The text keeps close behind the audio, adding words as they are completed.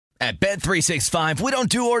At Bet365, we don't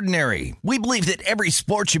do ordinary. We believe that every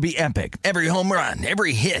sport should be epic. Every home run,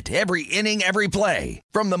 every hit, every inning, every play.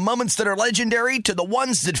 From the moments that are legendary to the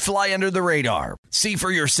ones that fly under the radar. See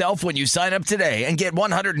for yourself when you sign up today and get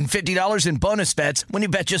 $150 in bonus bets when you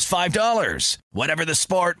bet just $5. Whatever the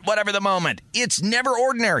sport, whatever the moment, it's never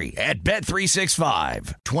ordinary at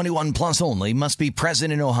Bet365. 21 plus only. Must be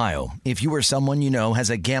present in Ohio. If you or someone you know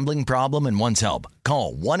has a gambling problem and wants help,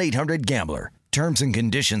 call 1-800-GAMBLER. Terms and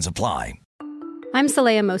conditions apply. I'm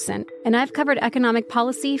Saleha Mohsin, and I've covered economic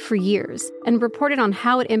policy for years and reported on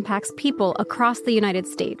how it impacts people across the United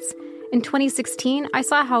States. In 2016, I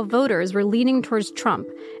saw how voters were leaning towards Trump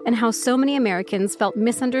and how so many Americans felt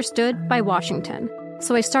misunderstood by Washington.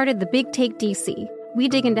 So I started The Big Take DC. We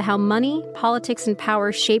dig into how money, politics, and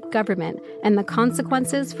power shape government and the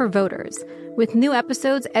consequences for voters. With new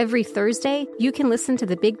episodes every Thursday, you can listen to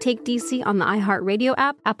The Big Take DC on the iHeartRadio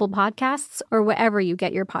app, Apple Podcasts, or wherever you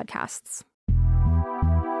get your podcasts.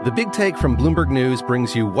 The Big Take from Bloomberg News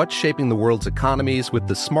brings you what's shaping the world's economies with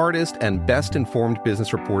the smartest and best-informed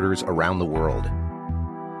business reporters around the world.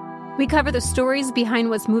 We cover the stories behind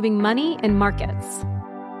what's moving money and markets,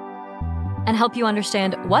 and help you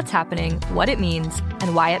understand what's happening, what it means,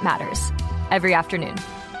 and why it matters every afternoon.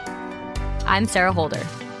 I'm Sarah Holder.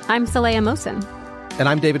 I'm Saleha Mohsin. And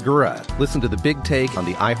I'm David Gura. Listen to The Big Take on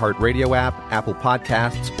the iHeartRadio app, Apple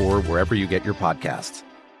Podcasts, or wherever you get your podcasts.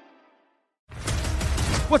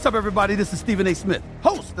 What's up, everybody? This is Stephen A. Smith,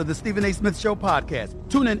 host of the Stephen A. Smith Show podcast.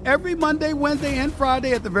 Tune in every Monday, Wednesday, and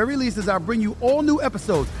Friday at the very least as I bring you all new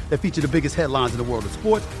episodes that feature the biggest headlines in the world of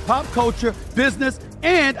sports, pop culture, business,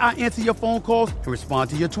 and I answer your phone calls and respond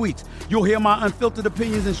to your tweets. You'll hear my unfiltered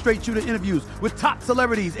opinions and straight-shooter interviews with top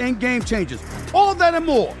celebrities and game changers. All of that and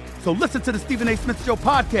more. So listen to the Stephen A. Smith Show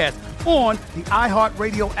podcast on the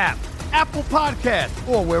iHeartRadio app, Apple Podcasts,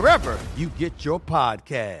 or wherever you get your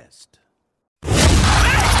podcast.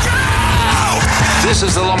 This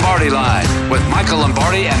is the Lombardi Line with Michael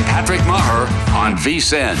Lombardi and Patrick Maher on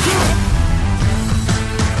VSiN.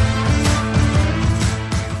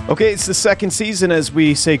 Okay, it's the second season as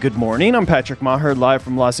we say good morning. I'm Patrick Maher, live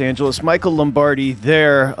from Los Angeles. Michael Lombardi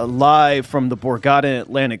there, live from the Borgata in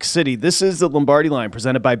Atlantic City. This is the Lombardi Line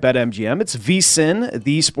presented by BetMGM. It's VSiN,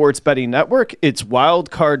 the sports betting network. It's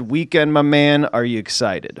Wild Card Weekend, my man. Are you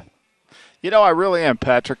excited? You know, I really am,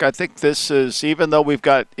 Patrick. I think this is, even though we've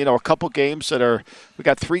got, a couple games we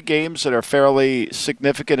got 3 games that are fairly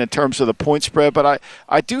significant in terms of the point spread, but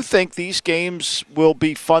I do think these games will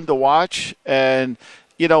be fun to watch. And,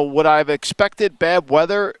 would I have expected bad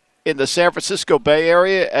weather in the San Francisco Bay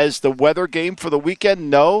Area as the weather game for the weekend?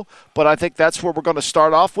 No, but I think that's where we're going to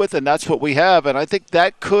start off with, and that's what we have. And I think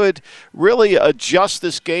that could really adjust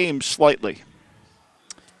this game slightly.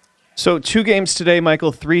 So 2 games today,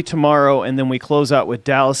 Michael, 3 tomorrow, and then we close out with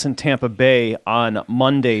Dallas and Tampa Bay on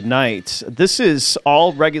Monday night. This is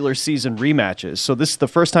all regular season rematches. So this is the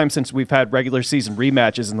first time since we've had regular season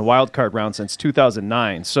rematches in the wild card round since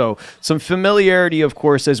 2009. So some familiarity, of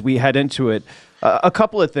course, as we head into it. A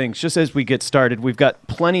couple of things, just as we get started. We've got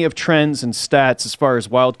plenty of trends and stats as far as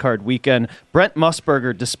wild card weekend. Brent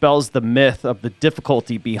Musburger dispels the myth of the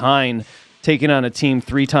difficulty behind taking on a team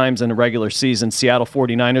 3 times in a regular season. Seattle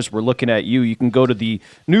 49ers, we're looking at you. You can go to the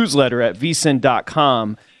newsletter at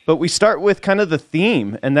vsin.com. But we start with kind of the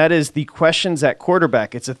theme, and that is the questions at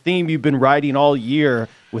quarterback. It's a theme you've been riding all year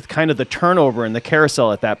with kind of the turnover and the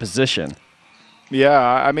carousel at that position. Yeah,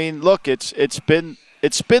 I mean, look, it's been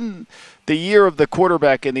the year of the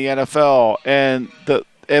quarterback in the NFL, and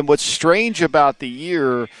what's strange about the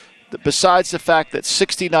year, besides the fact that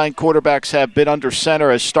 69 quarterbacks have been under center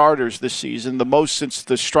as starters this season, the most since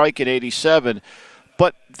the strike in '87,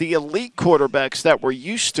 but the elite quarterbacks that we're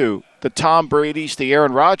used to, the Tom Brady's, the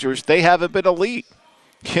Aaron Rodgers, they haven't been elite.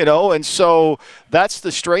 And so that's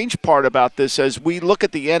the strange part about this. As we look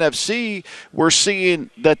at the NFC, we're seeing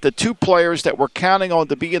that the 2 players that we're counting on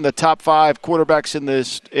to be in the top 5 quarterbacks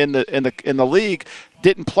in the league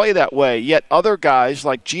didn't play that way, yet other guys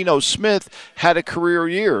like Geno Smith had a career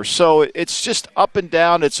year. So it's just up and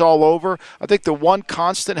down. It's all over. I think the one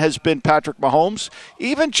constant has been Patrick Mahomes.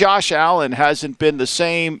 Even Josh Allen hasn't been the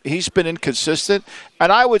same. He's been inconsistent.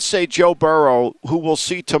 And I would say Joe Burrow, who we'll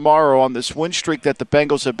see tomorrow on this win streak that the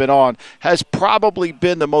Bengals have been on, has probably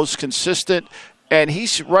been the most consistent. And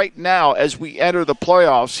he's right now, as we enter the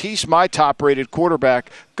playoffs, he's my top-rated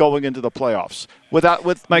quarterback going into the playoffs with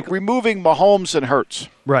removing Mahomes and Hurts.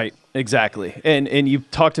 Right, exactly. And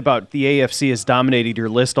you've talked about the AFC has dominated your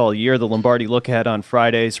list all year. The Lombardi Look Ahead on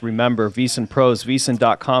Fridays. Remember, VSiN Pros,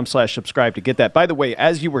 vsin.com/subscribe to get that. By the way,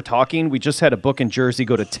 as you were talking, we just had a book in Jersey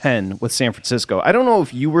go to 10 with San Francisco. I don't know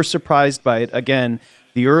if you were surprised by it. Again,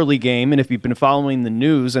 the early game, and if you've been following the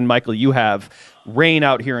news, and Michael, you have, rain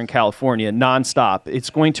out here in California nonstop. It's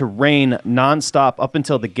going to rain nonstop up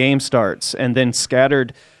until the game starts, and then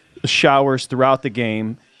scattered showers throughout the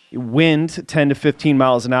game. Wind 10 to 15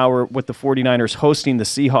 miles an hour with the 49ers hosting the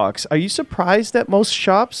Seahawks. Are you surprised that most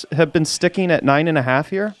shops have been sticking at 9.5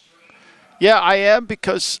 here? Yeah, I am,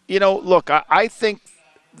 because, look, I think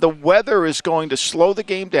the weather is going to slow the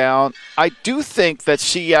game down. I do think that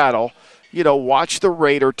Seattle, watch the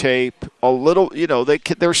Raider tape a little.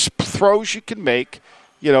 There's throws you can make.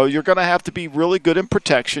 You're going to have to be really good in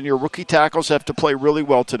protection. Your rookie tackles have to play really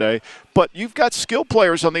well today. But you've got skill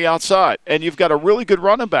players on the outside, and you've got a really good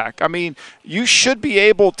running back. I mean, you should be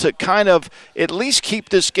able to kind of at least keep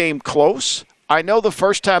this game close. I know the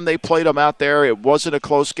first time they played them out there, it wasn't a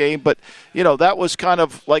close game, but, that was kind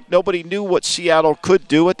of like nobody knew what Seattle could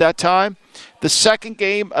do at that time. The second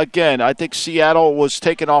game, again, I think Seattle was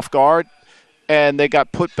taken off guard, and they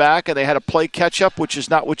got put back, and they had to play catch-up, which is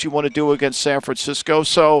not what you want to do against San Francisco.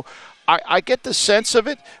 So I get the sense of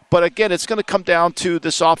it, but, again, it's going to come down to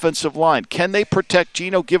this offensive line. Can they protect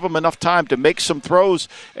Geno, give him enough time to make some throws?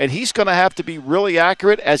 And he's going to have to be really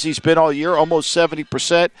accurate, as he's been all year, almost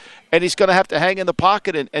 70%, and he's going to have to hang in the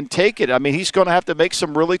pocket and take it. I mean, he's going to have to make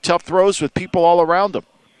some really tough throws with people all around him.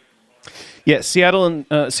 Yeah, Seattle and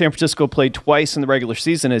San Francisco played twice in the regular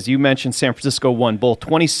season. As you mentioned, San Francisco won both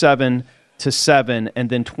 27-7 and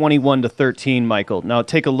then 21-13, Michael. Now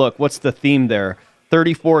take a look. What's the theme there?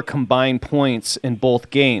 34 combined points in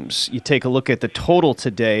both games. You take a look at the total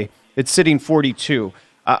today. It's sitting 42.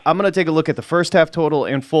 I'm going to take a look at the first half total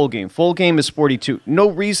and full game. Full game is 42. No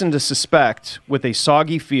reason to suspect, with a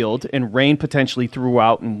soggy field and rain potentially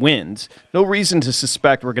throughout and winds, no reason to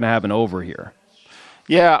suspect we're going to have an over here.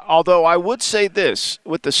 Yeah, although I would say this,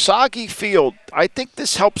 with the soggy field, I think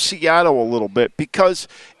this helps Seattle a little bit, because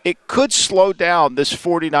it could slow down this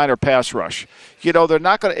 49er pass rush. They're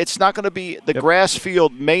not going to. It's not going to be, the grass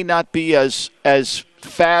field may not be as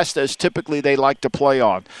fast as typically they like to play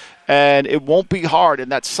on. And it won't be hard,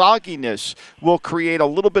 and that sogginess will create a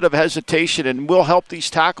little bit of hesitation and will help these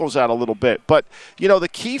tackles out a little bit. But, the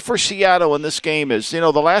key for Seattle in this game is,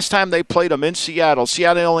 the last time they played them in Seattle,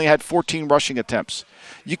 Seattle only had 14 rushing attempts.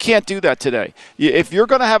 You can't do that today. If you're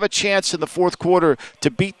going to have a chance in the fourth quarter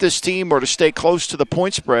to beat this team or to stay close to the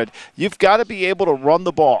point spread, you've got to be able to run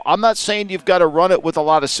the ball. I'm not saying you've got to run it with a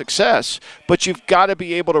lot of success, but you've got to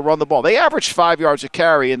be able to run the ball. They averaged 5 yards a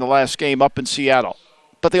carry in the last game up in Seattle,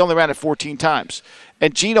 but they only ran it 14 times.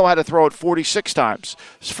 And Geno had to throw it 44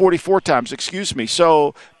 times.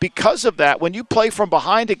 So because of that, when you play from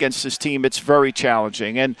behind against this team, it's very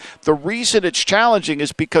challenging. And the reason it's challenging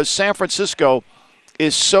is because San Francisco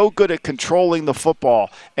is so good at controlling the football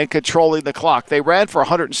and controlling the clock. They ran for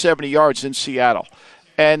 170 yards in Seattle.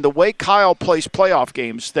 And the way Kyle plays playoff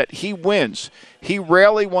games, that he wins. He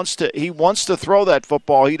rarely wants to throw that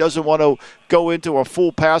football. He doesn't want to go into a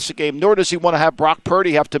full passing game, nor does he want to have Brock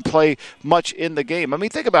Purdy have to play much in the game. I mean,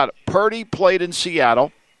 think about it. Purdy played in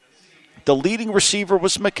Seattle. The leading receiver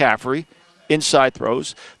was McCaffrey, inside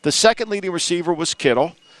throws. The second leading receiver was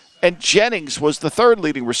Kittle. And Jennings was the third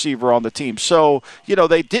leading receiver on the team. So,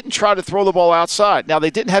 they didn't try to throw the ball outside. Now,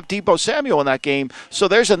 they didn't have Deebo Samuel in that game, so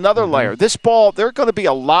there's another layer. This ball, there are going to be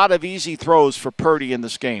a lot of easy throws for Purdy in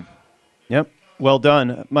this game. Yep. Well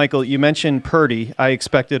done. Michael, you mentioned Purdy. I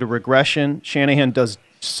expected a regression. Shanahan does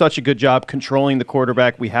such a good job controlling the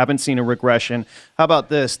quarterback. We haven't seen a regression. How about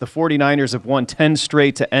this? The 49ers have won 10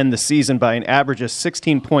 straight to end the season by an average of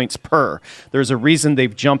 16 points per. There's a reason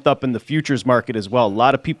they've jumped up in the futures market as well. A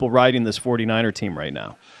lot of people riding this 49er team right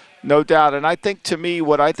now. No doubt. And I think, to me,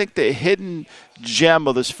 the hidden gem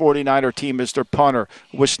of this 49er team is their punter,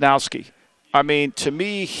 Wisnowski. I mean, to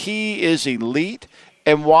me, he is elite.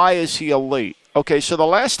 And why is he elite? Okay, so the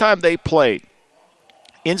last time they played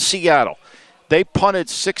in Seattle, they punted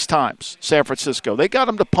 6 times, San Francisco. They got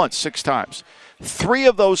them to punt 6 times. 3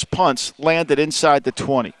 of those punts landed inside the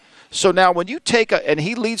 20. So now when you take and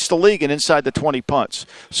he leads the league in inside the 20 punts.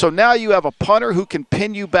 So now you have a punter who can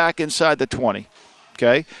pin you back inside the 20,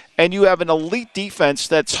 okay? And you have an elite defense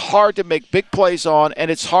that's hard to make big plays on, and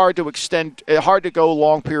it's hard to go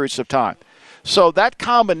long periods of time. So that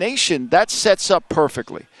combination, that sets up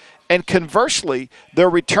perfectly. And conversely, their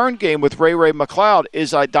return game with Ray McCloud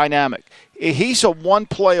is dynamic. He's a one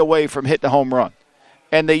play away from hitting a home run.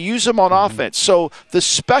 And they use him on offense. So the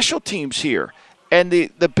special teams here and the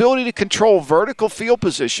ability to control vertical field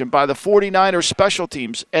position by the 49ers special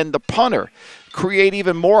teams and the punter create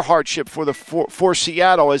even more hardship for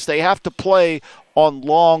Seattle, as they have to play on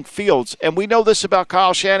long fields. And we know this about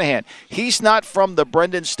Kyle Shanahan. He's not from the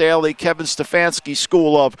Brendan Staley, Kevin Stefanski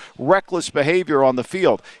school of reckless behavior on the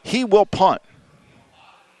field. He will punt.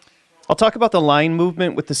 I'll talk about the line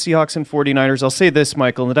movement with the Seahawks and 49ers. I'll say this,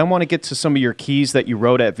 Michael, and I want to get to some of your keys that you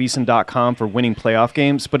wrote at VSiN.com for winning playoff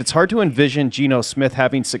games, but it's hard to envision Geno Smith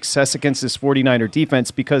having success against this 49er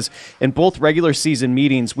defense because in both regular season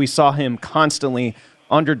meetings, we saw him constantly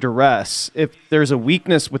under duress. If there's a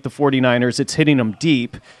weakness with the 49ers, it's hitting them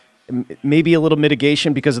deep. Maybe a little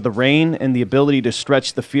mitigation because of the rain and the ability to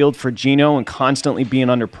stretch the field for Geno and constantly being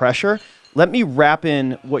under pressure. Let me wrap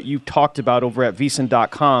in what you talked about over at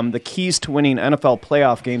VSiN.com, the keys to winning NFL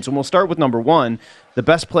playoff games. And we'll start with number one. The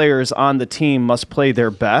best players on the team must play their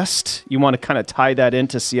best. You want to kind of tie that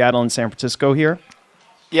into Seattle and San Francisco here?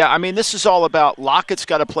 Yeah, I mean, this is all about Lockett's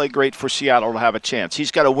got to play great for Seattle to have a chance.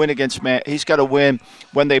 He's got to win he's got to win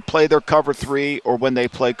when they play their cover 3 or when they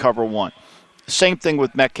play cover 1. Same thing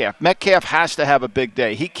with Metcalf. Metcalf has to have a big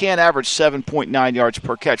day. He can't average 7.9 yards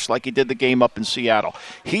per catch like he did the game up in Seattle.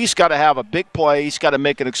 He's got to have a big play. He's got to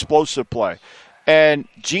make an explosive play. And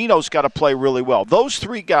Geno's got to play really well. Those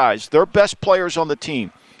 3 guys, they're best players on the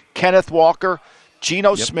team. Kenneth Walker,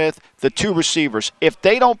 Geno Smith, the 2 receivers. If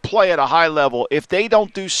they don't play at a high level, if they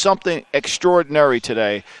don't do something extraordinary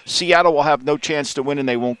today, Seattle will have no chance to win and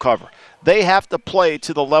they won't cover. They have to play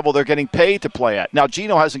to the level they're getting paid to play at. Now,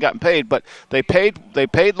 Geno hasn't gotten paid, but they paid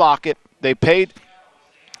Lockett. They paid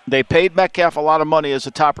Metcalf a lot of money as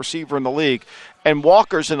a top receiver in the league. And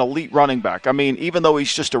Walker's an elite running back. I mean, even though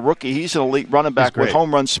he's just a rookie, he's an elite running back with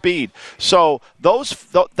home run speed. So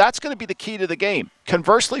that's going to be the key to the game.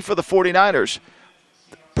 Conversely, for the 49ers,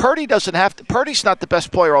 Purdy's not the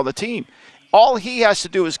best player on the team. All he has to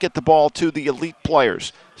do is get the ball to the elite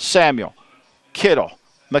players, Samuel, Kittle,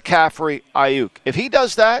 McCaffrey, Ayuk. If he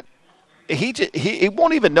does that, he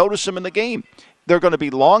won't even notice him in the game. They're going to be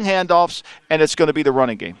long handoffs, and it's going to be the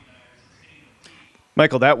running game.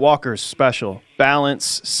 Michael, that Walker's special.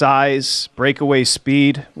 Balance, size, breakaway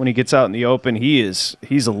speed. When he gets out in the open, he's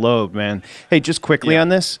a load, man. Hey, just quickly on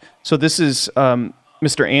this. So this is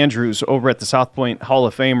Mr. Andrews over at the South Point Hall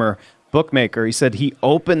of Famer bookmaker. He said he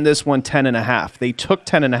opened this one 10.5. They took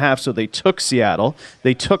 10.5, so they took Seattle.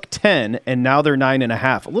 They took 10, and now they're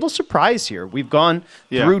 9.5. A little surprise here. We've gone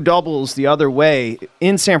through doubles the other way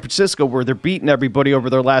in San Francisco where they're beating everybody over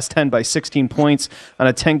their last 10 by 16 points on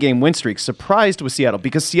a 10-game win streak. Surprised with Seattle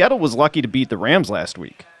because Seattle was lucky to beat the Rams last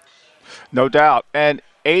week. No doubt. And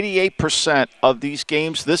 88% of these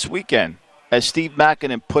games this weekend, as Steve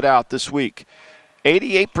Makinen put out this week,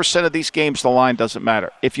 88% of these games, the line doesn't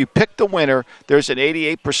matter. If you pick the winner, there's an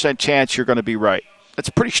 88% chance you're going to be right.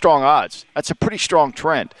 That's pretty strong odds. That's a pretty strong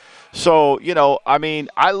trend. So, I mean,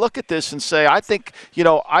 I look at this and say, I think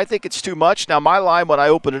it's too much. Now, my line when I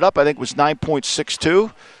opened it up, I think was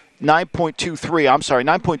 9.62.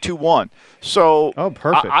 9.21. So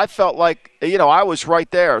perfect. I felt like, I was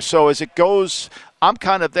right there. So as it goes, I'm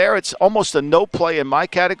kind of there. It's almost a no play in my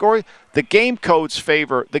category. The game codes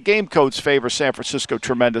favor San Francisco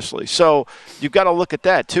tremendously. So you've got to look at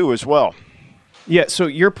that too as well. Yeah, so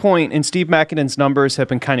your point, and Steve Makinen's numbers have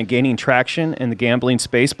been kind of gaining traction in the gambling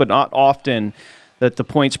space, but not often that the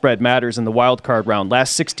point spread matters in the wild card round.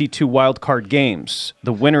 Last 62 wild card games,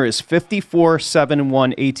 the winner is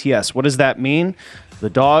 54-7-1 ATS. What does that mean?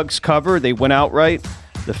 The dogs cover, they win outright.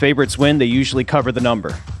 The favorites win, they usually cover the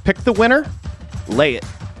number. Pick the winner, lay it.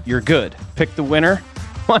 You're good. Pick the winner,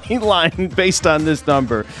 money line based on this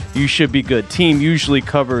number. You should be good. Team usually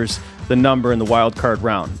covers the number in the wild card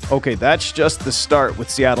round. Okay, that's just the start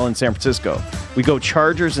with Seattle and San Francisco. We go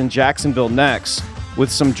Chargers and Jacksonville next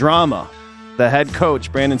with some drama. The head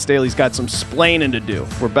coach, Brandon Staley's got some splaining to do.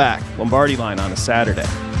 We're back. Lombardi Line on a Saturday.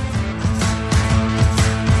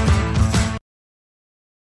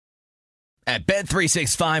 At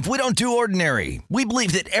Bet365, we don't do ordinary. We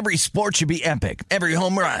believe that every sport should be epic. Every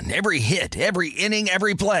home run, every hit, every inning,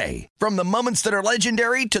 every play. From the moments that are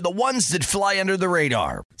legendary to the ones that fly under the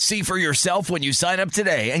radar. See for yourself when you sign up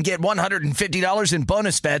today and get $150 in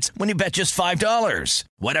bonus bets when you bet just $5.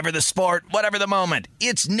 Whatever the sport, whatever the moment,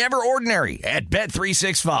 it's never ordinary at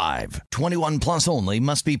Bet365. 21 plus only.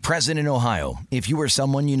 Must be present in Ohio. If you or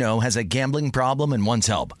someone you know has a gambling problem and wants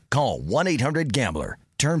help, call 1-800-GAMBLER.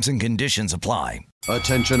 Terms and conditions apply.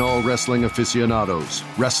 Attention all wrestling aficionados.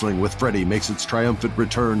 Wrestling with Freddie makes its triumphant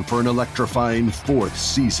return for an electrifying 4th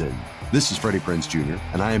season. This is Freddie Prinze Jr.,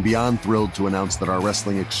 and I am beyond thrilled to announce that our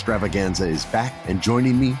wrestling extravaganza is back, and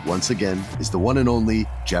joining me once again is the one and only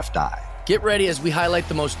Jeff Dye. Get ready as we highlight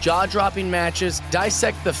the most jaw-dropping matches,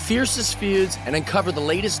 dissect the fiercest feuds, and uncover the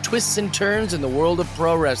latest twists and turns in the world of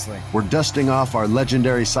pro wrestling. We're dusting off our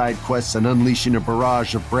legendary side quests and unleashing a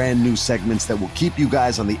barrage of brand new segments that will keep you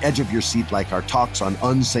guys on the edge of your seat like our talks on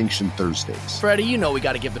Unsanctioned Thursdays. Freddie, you know we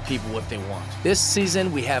got to give the people what they want. This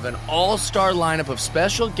season, we have an all-star lineup of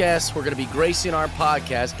special guests who are going to be gracing our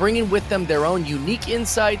podcast, bringing with them their own unique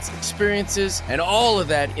insights, experiences, and all of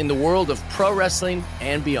that in the world of pro wrestling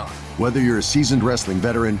and beyond. Whether you're a seasoned wrestling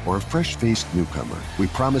veteran or a fresh-faced newcomer, we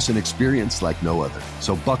promise an experience like no other.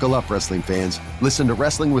 So buckle up, wrestling fans. Listen to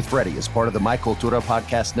Wrestling with Freddie as part of the My Cultura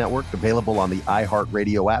Podcast Network, available on the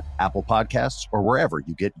iHeartRadio app, Apple Podcasts, or wherever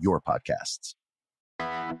you get your podcasts.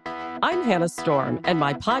 I'm Hannah Storm, and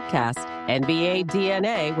my podcast, NBA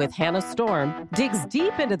DNA with Hannah Storm, digs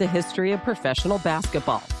deep into the history of professional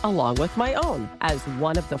basketball, along with my own, as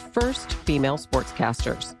one of the first female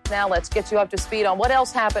sportscasters. Now let's get you up to speed on what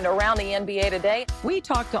else happened around the NBA today. We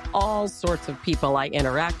talked to all sorts of people I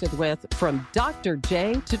interacted with, from Dr.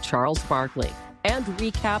 J to Charles Barkley, and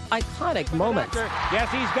recap iconic moments.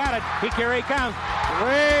 Yes, he's got it. Here he comes.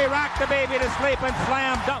 Way rock the baby to sleep and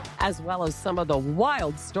slam dunk. As well as some of the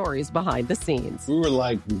wild stories behind the scenes. We were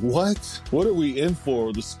like, what? What are we in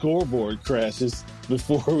for? The scoreboard crashes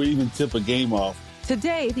before we even tip a game off.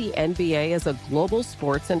 Today, the NBA is a global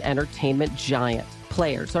sports and entertainment giant.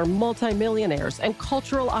 Players are multimillionaires and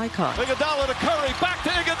cultural icons. Iguodala to Curry, back to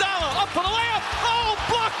Iguodala, up for the layup. Oh,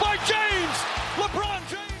 blocked by James. LeBron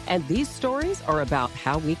James. And these stories are about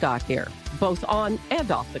how we got here, both on and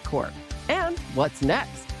off the court. And what's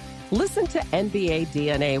next? Listen to NBA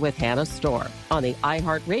DNA with Hannah Storm on the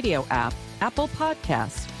iHeartRadio app, Apple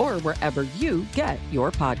Podcasts, or wherever you get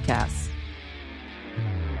your podcasts.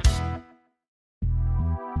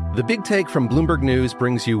 The Big Take from Bloomberg News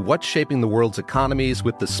brings you what's shaping the world's economies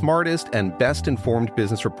with the smartest and best-informed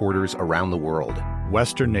business reporters around the world.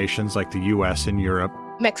 Western nations like the U.S. and Europe.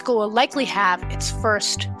 Mexico will likely have its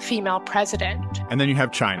first female president. And then you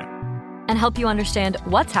have China. And help you understand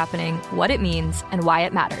what's happening, what it means, and why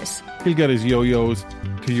it matters. He'll get his yo-yos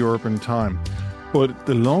to Europe in time. But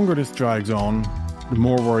the longer this drags on, the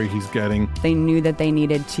more worried he's getting. They knew that they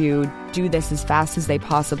needed to do this as fast as they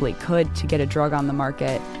possibly could to get a drug on the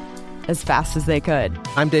market as fast as they could.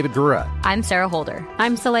 I'm David Gura. I'm Sarah Holder.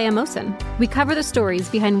 I'm Saleha Mohsen. We cover the stories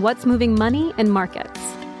behind what's moving money and markets.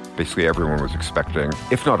 Basically, everyone was expecting,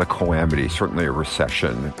 if not a calamity, certainly a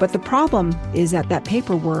recession. But the problem is that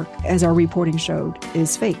paperwork, as our reporting showed,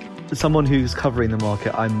 is fake. As someone who's covering the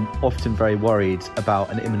market, I'm often very worried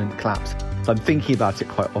about an imminent collapse. So I'm thinking about it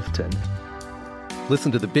quite often.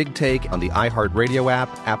 Listen to The Big Take on the iHeartRadio app,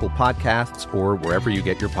 Apple Podcasts, or wherever you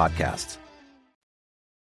get your podcasts.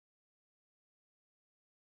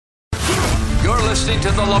 You're listening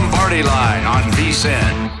to The Lombardi Line on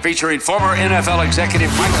VSiN, featuring former NFL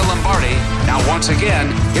executive Michael Lombardi. Now, once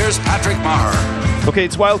again, here's Patrick Maher. Okay,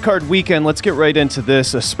 it's Wild Card Weekend. Let's get right into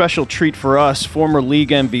this. A special treat for us, former league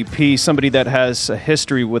MVP, somebody that has a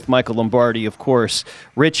history with Michael Lombardi, of course,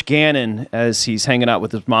 Rich Gannon, as he's hanging out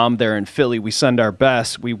with his mom there in Philly. We send our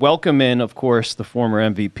best. We welcome in, of course, the former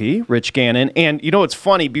MVP, Rich Gannon. And, you know, it's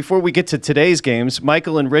funny, before we get to today's games,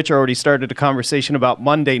 Michael and Rich already started a conversation about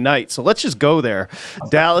Monday night. So let's just go there.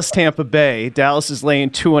 Dallas, Tampa Bay. Dallas is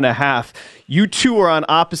laying 2.5. You two are on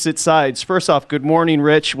opposite sides. First off, good morning,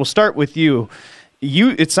 Rich. We'll start with you.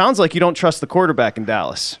 It sounds like you don't trust the quarterback in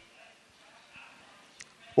Dallas.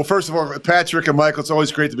 Well, first of all, Patrick and Michael, it's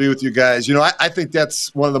always great to be with you guys. You know, I think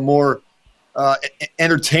that's one of the more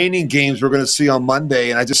entertaining games we're going to see on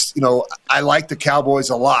Monday. And I like the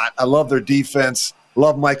Cowboys a lot. I love their defense.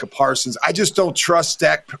 Love Micah Parsons. I just don't trust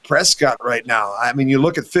Dak Prescott right now. I mean, you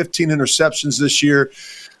look at 15 interceptions this year.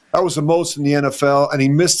 That was the most in the NFL. And he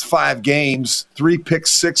missed 5 games, 3 pick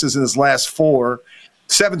sixes in his last 4.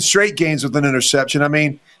 7 straight games with an interception. I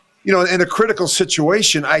mean, you know, in a critical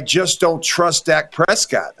situation, I just don't trust Dak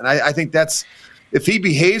Prescott. And I think that's – if he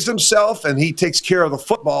behaves himself and he takes care of the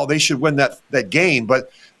football, they should win that game.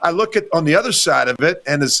 But I look at on the other side of it,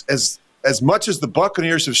 and as much as the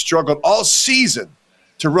Buccaneers have struggled all season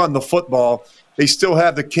to run the football, they still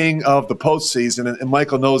have the king of the postseason, and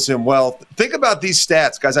Michael knows him well. Think about these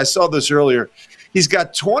stats, guys. I saw this earlier. He's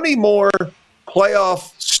got 20 more –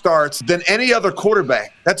 playoff starts than any other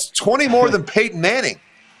quarterback. That's 20 more than Peyton Manning.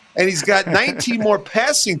 And he's got 19 more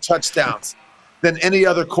passing touchdowns than any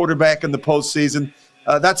other quarterback in the postseason.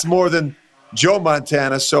 That's more than Joe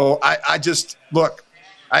Montana. So I just – look,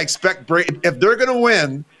 I expect Brady – if they're going to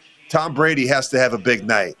win, Tom Brady has to have a big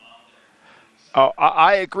night. Oh,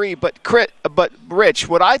 I agree, but Rich,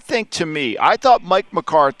 what I think I thought Mike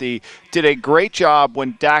McCarthy did a great job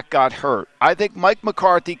when Dak got hurt. I think Mike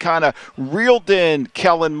McCarthy kind of reeled in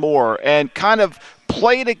Kellen Moore and kind of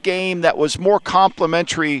played a game that was more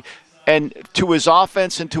complementary and to his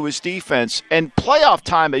offense and to his defense. And playoff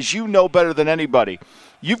time, as you know better than anybody,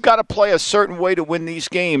 you've got to play a certain way to win these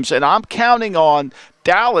games, and I'm counting on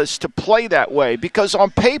Dallas to play that way because on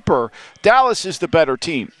paper, Dallas is the better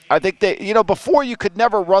team. I think that, before you could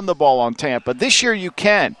never run the ball on Tampa. This year you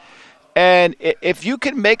can. And if you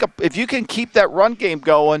can keep that run game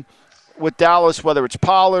going with Dallas, whether it's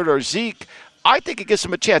Pollard or Zeke, I think it gives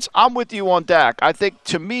them a chance. I'm with you on Dak. I think,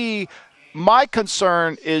 to me, my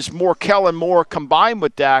concern is more Kellen Moore combined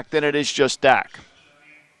with Dak than it is just Dak.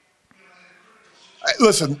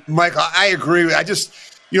 Listen, Mike, I agree. I just,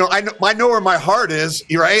 I know where my heart is,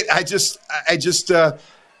 right? I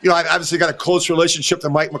obviously got a close relationship to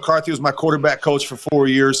Mike McCarthy, who was my quarterback coach for 4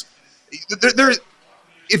 years.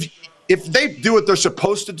 If they do what they're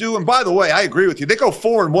supposed to do, and by the way, I agree with you, they go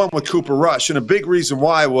 4-1 with Cooper Rush, and a big reason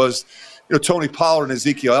why was, Tony Pollard and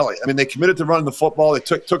Ezekiel Elliott. I mean, they committed to running the football. They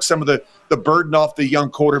took some of the burden off the young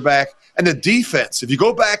quarterback. And the defense, if you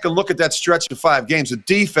go back and look at that stretch of 5 games, the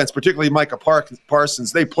defense, particularly Micah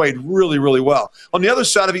Parsons, they played really, really well. On the other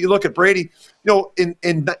side of it, you look at Brady,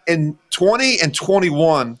 in 20 and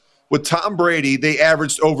 21 with Tom Brady, they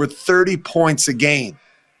averaged over 30 points a game.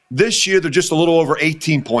 This year, they're just a little over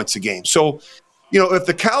 18 points a game. So, if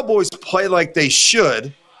the Cowboys play like they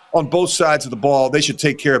should on both sides of the ball, they should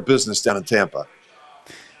take care of business down in Tampa.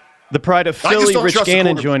 The pride of Philly, Rich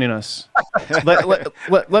Gannon joining us.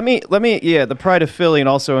 let me, the pride of Philly and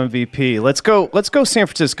also MVP. Let's go San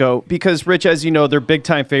Francisco because, Rich, as you know, they're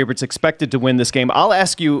big-time favorites, expected to win this game. I'll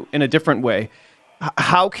ask you in a different way.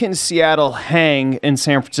 How can Seattle hang in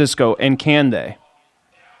San Francisco, and can they?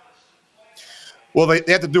 Well, they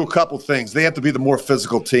have to do a couple things. They have to be the more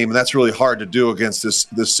physical team, and that's really hard to do against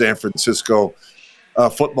this San Francisco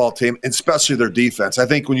football team, especially their defense. I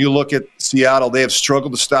think when you look at Seattle, they have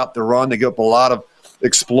struggled to stop the run. They give up a lot of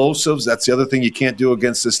explosives. That's the other thing you can't do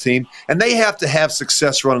against this team. And they have to have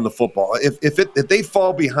success running the football. If they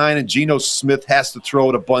fall behind and Geno Smith has to throw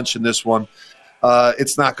it a bunch in this one,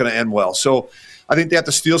 it's not going to end well. So I think they have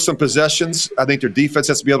to steal some possessions. I think their defense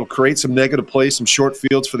has to be able to create some negative plays, some short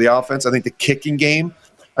fields for the offense. I think the kicking game,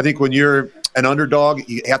 I think when you're an underdog,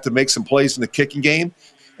 you have to make some plays in the kicking game.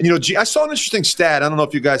 And, I saw an interesting stat. I don't know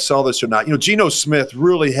if you guys saw this or not. Geno Smith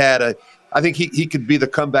really had I think he could be the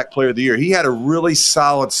comeback player of the year. He had a really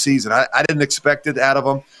solid season. I didn't expect it out of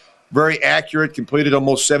him. Very accurate, completed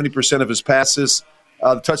almost 70% of his passes.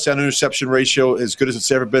 The touchdown-interception ratio as good as it's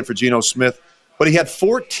ever been for Geno Smith. But he had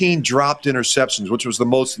 14 dropped interceptions, which was the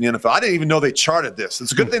most in the NFL. I didn't even know they charted this.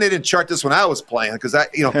 It's a good thing they didn't chart this when I was playing because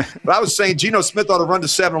but I was saying Geno Smith ought to run to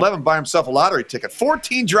 7-Eleven, buy himself a lottery ticket.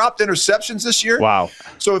 14 dropped interceptions this year. Wow.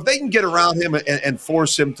 So if they can get around him and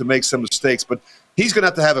force him to make some mistakes, but he's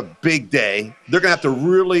going to have a big day. They're going to have to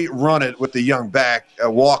really run it with the young back,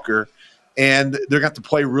 Walker, and they're going to have to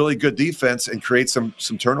play really good defense and create some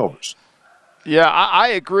turnovers. Yeah, I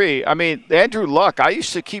agree. I mean, Andrew Luck, I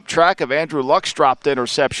used to keep track of Andrew Luck's dropped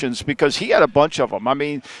interceptions because he had a bunch of them. I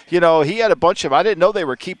mean, he had a bunch of them. I didn't know they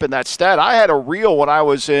were keeping that stat. I had a reel when I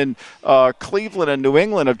was in Cleveland and New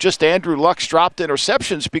England of just Andrew Luck's dropped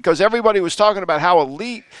interceptions because everybody was talking about how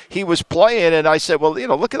elite he was playing. And I said, well,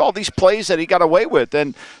 look at all these plays that he got away with.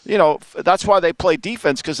 And, that's why they play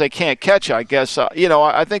defense because they can't catch, I guess.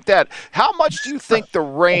 I think that. How much do you think the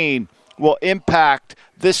rain will impact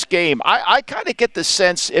this game? I kind of get the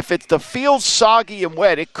sense if the field's soggy and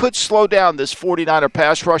wet, it could slow down this 49er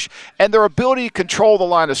pass rush and their ability to control the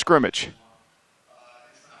line of scrimmage.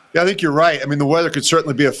 Yeah, I think you're right. I mean, the weather could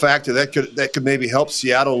certainly be a factor. That could maybe help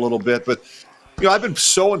Seattle a little bit. But, I've been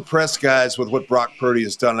so impressed, guys, with what Brock Purdy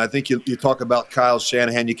has done. And I think you talk about Kyle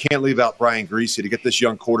Shanahan. You can't leave out Brian Griese to get this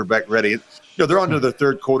young quarterback ready. They're under their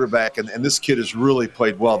third quarterback, and this kid has really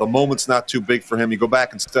played well. The moment's not too big for him. You go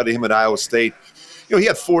back and study him at Iowa State. He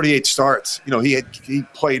had 48 starts. He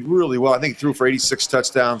played really well. I think he threw for 86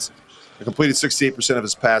 touchdowns and completed 68% of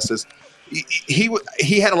his passes.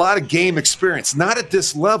 He had a lot of game experience, not at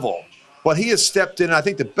this level, but he has stepped in. I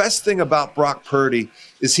think the best thing about Brock Purdy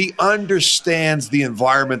is he understands the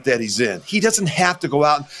environment that he's in. He doesn't have to go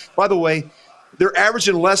out. By the way, they're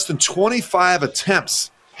averaging less than 25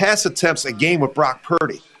 pass attempts a game with Brock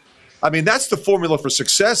Purdy. I mean, that's the formula for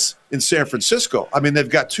success in San Francisco. I mean, they've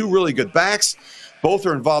got two really good backs. Both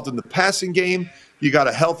are involved in the passing game. You got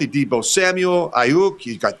a healthy Deebo Samuel, Ayuk.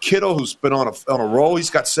 You got Kittle, who's been on a roll.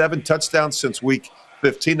 He's got 7 touchdowns since week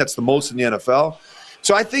 15. That's the most in the NFL.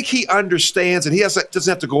 So I think he understands, and he doesn't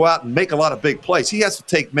have to go out and make a lot of big plays. He has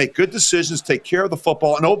to make good decisions, take care of the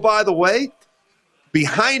football. And, oh, by the way,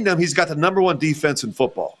 behind him, he's got the number one defense in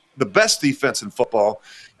football, the best defense in football,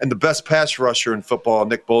 and the best pass rusher in football,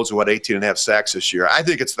 Nick Bosa, who had 18.5 sacks this year. I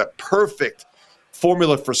think it's the perfect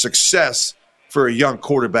formula for success for a young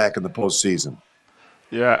quarterback in the postseason.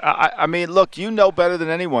 Yeah, I mean, look, you know better than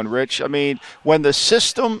anyone, Rich. I mean, when the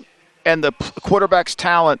system and the quarterback's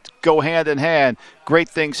talent go hand in hand, great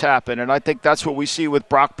things happen. And I think that's what we see with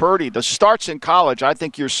Brock Purdy. The starts in college, I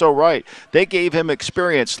think you're so right. They gave him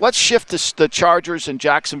experience. Let's shift to the Chargers in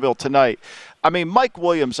Jacksonville tonight. I mean, Mike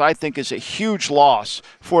Williams, I think, is a huge loss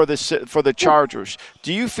for the Chargers.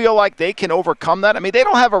 Do you feel like they can overcome that? I mean, they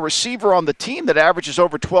don't have a receiver on the team that averages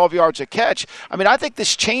over 12 yards a catch. I mean, I think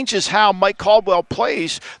this changes how Mike Caldwell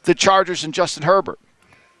plays the Chargers and Justin Herbert.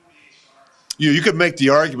 You could make the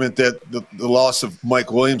argument that the loss of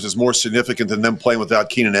Mike Williams is more significant than them playing without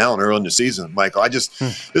Keenan Allen early in the season, Michael.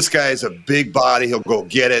 This guy is a big body. He'll go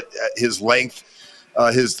get it. His length,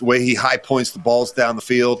 his way he high points the balls down the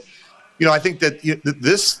field. You know, I think that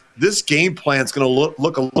this game plan is going to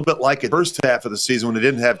look a little bit like the first half of the season when they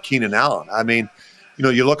didn't have Keenan Allen. I mean, you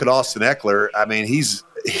know, you look at Austin Eckler. I mean, he's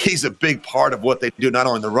a big part of what they do, not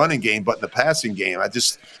only in the running game but in the passing game.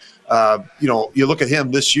 You know, you look at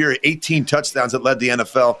him this year, 18 touchdowns that led the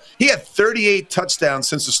NFL. He had 38 touchdowns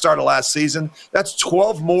since the start of last season. That's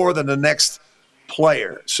 12 more than the next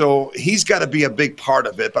player. So he's got to be a big part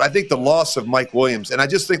of it. But I think the loss of Mike Williams, and I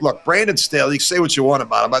just think, look, Brandon Staley, you say what you want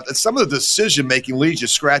about him, but some of the decision-making leaves you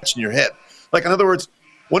scratching your head. Like, in other words,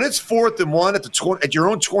 when it's 4th and 1 at your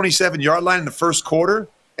own 27-yard line in the first quarter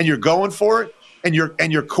and you're going for it and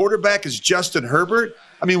your quarterback is Justin Herbert,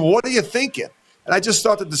 I mean, what are you thinking? And I just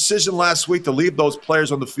thought the decision last week to leave those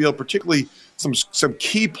players on the field, particularly some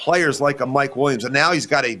key players like a Mike Williams, and now he's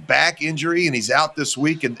got a back injury and he's out this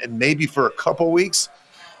week and maybe for a couple weeks.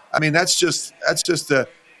 I mean, that's as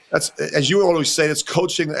you always say, that's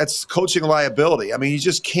coaching liability. I mean, you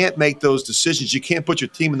just can't make those decisions. You can't put your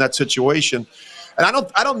team in that situation. And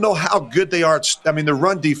I don't know how good they are. I mean, the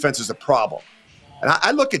run defense is a problem. And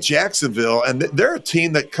I look at Jacksonville, and they're a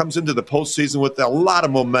team that comes into the postseason with a lot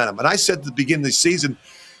of momentum. And I said at the beginning of the season,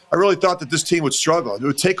 I really thought that this team would struggle. It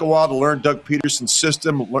would take a while to learn Doug Peterson's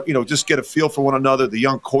system, you know, just get a feel for one another, the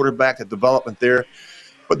young quarterback, the development there.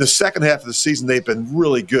 But the second half of the season, they've been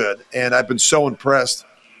really good. And I've been so impressed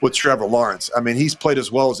with Trevor Lawrence. I mean, he's played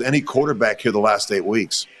as well as any quarterback here the last 8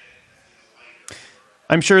 weeks.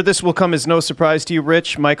 I'm sure this will come as no surprise to you,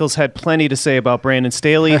 Rich. Michael's had plenty to say about Brandon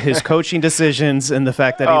Staley, his coaching decisions, and the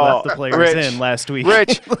fact that he left the players in last week.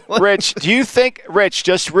 Rich, do you think,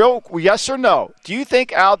 just real yes or no, do you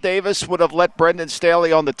think Al Davis would have let Brandon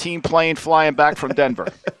Staley on the team plane flying back from Denver?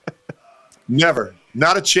 Never.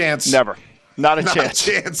 Not a chance. Never. Not a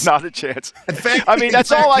chance. Not a chance. I mean,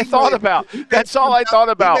 that's all I thought about. That's all I thought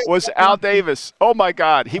about was Al Davis. Oh, my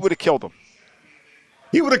God. He would have killed him.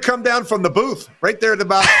 He would have come down from the booth right there at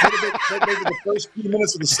about maybe the first few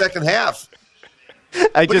minutes of the second half.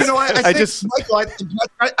 I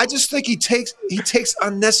just think he takes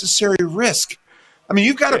unnecessary risk. I mean,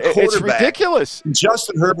 you've got a quarterback. It's ridiculous.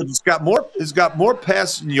 Justin Herbert has got more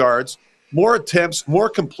passing yards, more attempts, more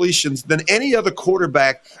completions than any other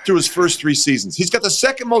quarterback through his first 3 seasons. He's got the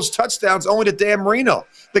second most touchdowns only to Dan Marino.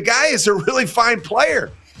 The guy is a really fine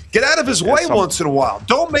player. Get out of his way once in a while.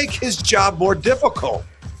 Don't make his job more difficult.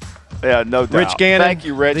 Yeah, no doubt. Rich Gannon, thank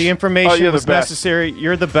you, Rich. The information was necessary.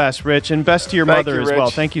 You're the best, Rich, and best to your mother as well.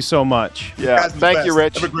 Thank you so much. Yeah, thank you,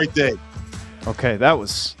 Rich. Have a great day. Okay, that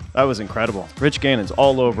was incredible. Rich Gannon's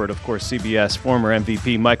all over it, of course, CBS, former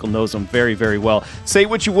MVP. Michael knows him very, very well. Say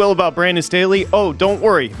what you will about Brandon Staley. Oh, don't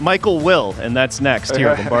worry. Michael will, and that's next here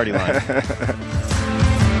at Lombardi Line.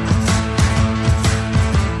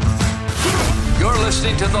 You're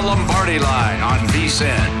listening to the Lombardi Line on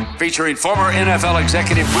VSiN, featuring former NFL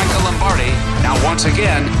executive Michael Lombardi. Now, once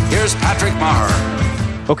again, here's Patrick Maher.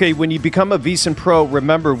 Okay, when you become a VSiN Pro,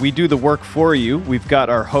 remember, we do the work for you. We've got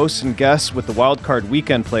our hosts and guests with the Wild Card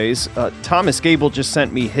Weekend plays. Thomas Gable just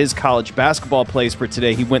sent me his college basketball plays for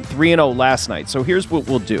today. He went 3-0 last night. So here's what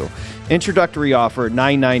we'll do. Introductory offer,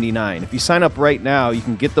 $9.99. If you sign up right now, you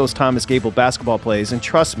can get those Thomas Gable basketball plays, and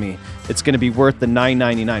trust me, it's going to be worth the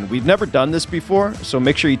 $9.99. We've never done this before, so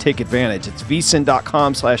make sure you take advantage. It's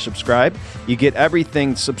vsin.com/subscribe. You get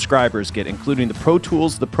everything subscribers get, including the Pro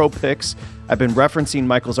Tools, the Pro Picks. I've been referencing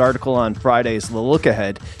Michael's article on Fridays, The Look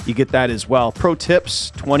Ahead. You get that as well. Pro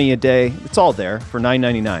tips, $20 a day. It's all there for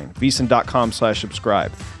 $9.99.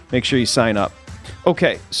 vsin.com/subscribe. Make sure you sign up.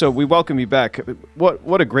 Okay, so we welcome you back.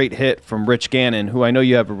 What a great hit from Rich Gannon, who I know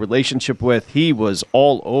you have a relationship with. He was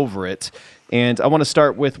all over it. And I want to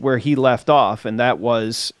start with where he left off, and that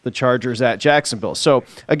was the Chargers at Jacksonville. So,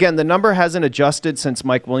 again, the number hasn't adjusted since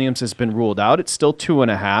Mike Williams has been ruled out. It's still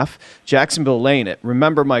 2.5. Jacksonville laying it.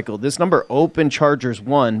 Remember, Michael, this number open Chargers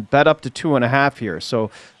 1, bet up to 2.5 here.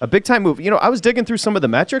 So, a big-time move. I was digging through some of the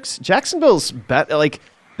metrics. Jacksonville's bet,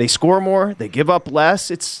 they score more, they give up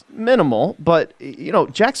less. It's minimal, but,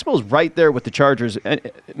 Jacksonville's right there with the Chargers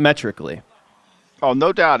metrically. Oh,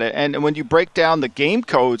 no doubt. And when you break down the game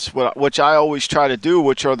codes, which I always try to do,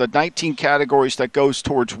 which are the 19 categories that goes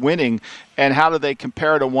towards winning, and how do they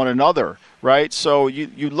compare to one another, right? So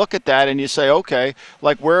you look at that and you say, okay,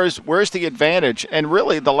 where's the advantage? And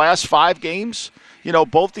really, the last 5 games,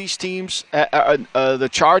 both these teams, the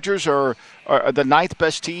Chargers are the 9th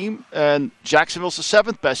best team, and Jacksonville's the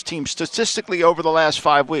 7th best team statistically over the last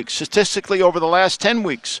 5 weeks, statistically over the last 10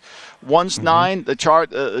 weeks. One's 9,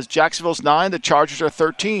 Jacksonville's 9, the Chargers are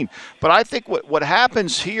 13. But I think what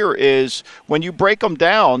happens here is when you break them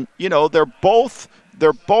down, they're both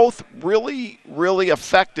really, really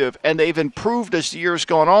effective, and they've improved as the year's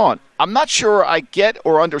gone on. I'm not sure I get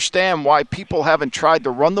or understand why people haven't tried to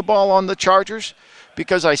run the ball on the Chargers,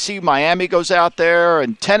 because I see Miami goes out there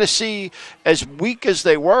and Tennessee, as weak as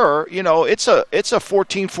they were, it's a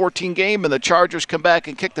 14-14 game, and the Chargers come back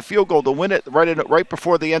and kick the field goal to win it right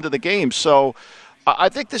before the end of the game. So I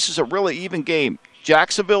think this is a really even game.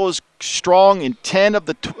 Jacksonville is strong in 10 of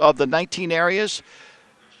the 19 areas.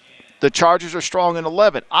 The Chargers are strong in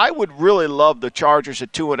 11. I would really love the Chargers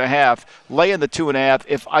at 2.5, laying the 2.5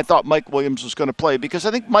 if I thought Mike Williams was going to play, because I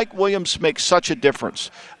think Mike Williams makes such a difference.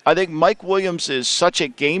 I think Mike Williams is such a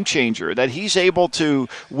game changer that he's able to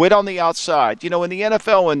win on the outside. In the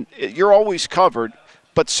NFL, and you're always covered,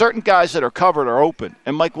 but certain guys that are covered are open,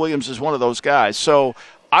 and Mike Williams is one of those guys. So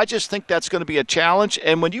I just think that's going to be a challenge.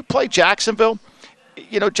 And when you play Jacksonville,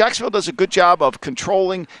 Jacksonville does a good job of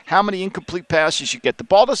controlling how many incomplete passes you get.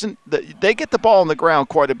 They get the ball on the ground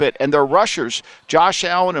quite a bit, and their rushers, Josh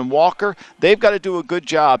Allen and Walker, they've got to do a good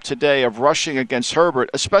job today of rushing against Herbert,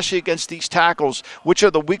 especially against these tackles, which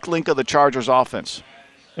are the weak link of the Chargers' offense.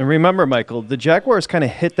 And remember, Michael, the Jaguars kind of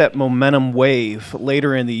hit that momentum wave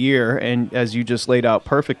later in the year, and as you just laid out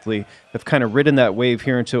perfectly, have kind of ridden that wave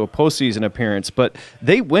here into a postseason appearance. But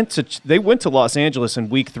they went to Los Angeles in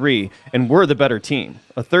Week 3 and were the better team.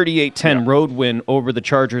 A 38-10 road win over the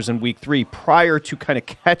Chargers in Week 3 prior to kind of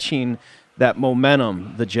catching that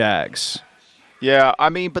momentum, the Jags. Yeah,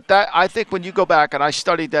 but I think when you go back, and I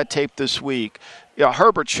studied that tape this week,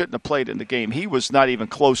 Herbert shouldn't have played in the game. He was not even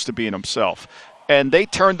close to being himself. And they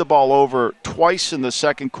turned the ball over twice in the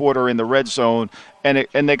second quarter in the red zone, and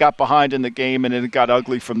they got behind in the game, and it got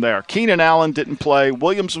ugly from there. Keenan Allen didn't play.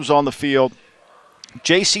 Williams was on the field.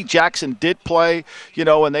 J.C. Jackson did play,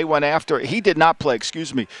 and they went after it. He did not play,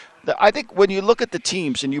 excuse me. I think when you look at the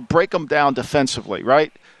teams and you break them down defensively,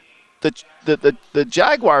 right, the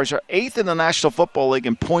Jaguars are 8th in the National Football League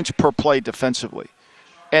in points per play defensively,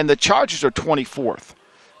 and the Chargers are 24th.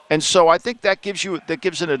 And so I think that gives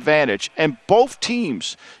an advantage. And both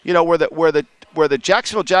teams, where the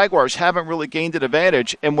Jacksonville Jaguars haven't really gained an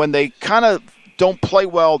advantage, and when they kind of don't play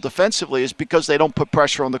well defensively is because they don't put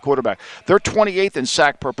pressure on the quarterback. They're 28th in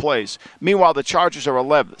sack per plays. Meanwhile, the Chargers are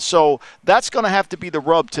 11th. So that's going to have to be the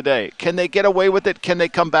rub today. Can they get away with it? Can they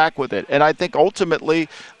come back with it? And I think ultimately,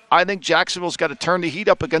 Jacksonville's got to turn the heat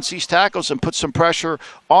up against these tackles and put some pressure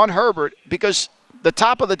on Herbert, because the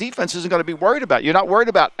top of the defense isn't going to be worried about. You're not worried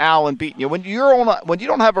about Allen beating you. When you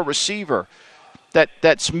don't have a receiver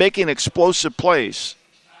that's making explosive plays,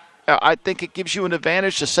 I think it gives you an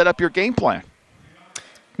advantage to set up your game plan.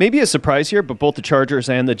 Maybe a surprise here, but both the Chargers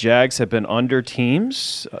and the Jags have been under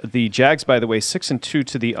teams. The Jags, by the way, 6-2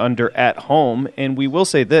 to the under at home. And we will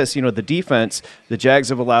say this, the defense, the Jags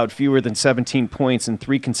have allowed fewer than 17 points in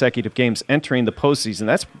 3 consecutive games entering the postseason.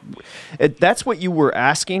 That's what you were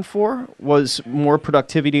asking for, was more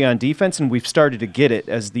productivity on defense, and we've started to get it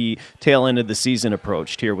as the tail end of the season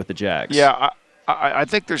approached here with the Jags. Yeah, I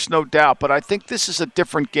think there's no doubt, but I think this is a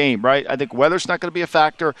different game, right? I think weather's not going to be a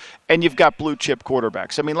factor, and you've got blue-chip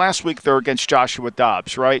quarterbacks. Last week they're against Joshua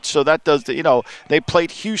Dobbs, right? So that does they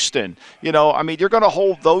played Houston. You're going to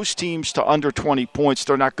hold those teams to under 20 points.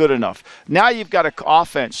 They're not good enough. Now you've got an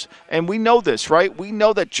offense, and we know this, right? We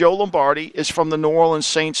know that Joe Lombardi is from the New Orleans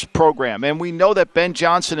Saints program, and we know that Ben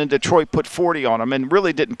Johnson in Detroit put 40 on him and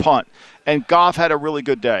really didn't punt, and Goff had a really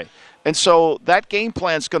good day. And so that game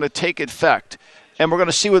plan is going to take effect. And we're going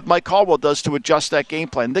to see what Mike Caldwell does to adjust that game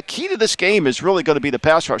plan. The key to this game is really going to be the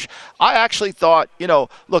pass rush. I actually thought,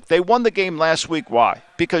 look, they won the game last week. Why?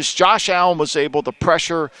 Because Josh Allen was able to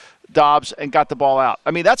pressure Dobbs and got the ball out.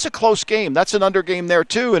 That's a close game. That's an under game there,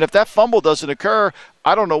 too. And if that fumble doesn't occur,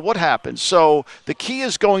 I don't know what happens. So the key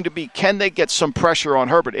is going to be, can they get some pressure on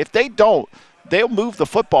Herbert? If they don't, they'll move the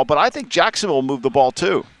football, but I think Jacksonville will move the ball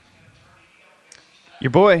too. Your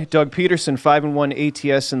boy, Doug Peterson,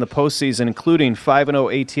 5-1 ATS in the postseason, including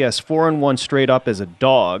 5-0 ATS, 4-1 straight up as a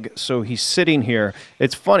dog. So he's sitting here.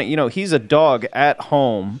 It's funny, he's a dog at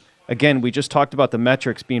home. Again, we just talked about the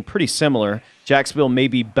metrics being pretty similar. Jacksonville may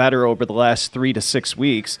be better over the last 3 to 6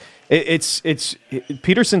 weeks.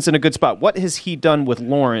 Peterson's in a good spot. What has he done with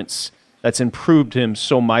Lawrence that's improved him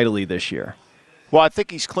so mightily this year? Well, I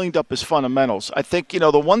think he's cleaned up his fundamentals. I think,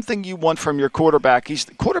 the one thing you want from your quarterback,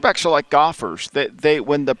 quarterbacks are like golfers. They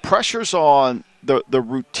when the pressure's on, the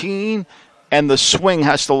routine and the swing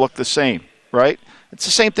has to look the same, right? It's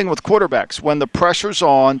the same thing with quarterbacks. When the pressure's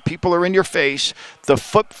on, people are in your face, the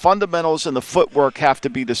foot fundamentals and the footwork have to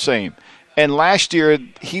be the same. And last year,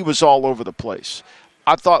 he was all over the place.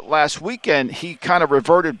 I thought last weekend he kind of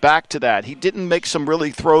reverted back to that. He didn't make some really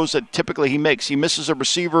throws that typically he makes. He misses a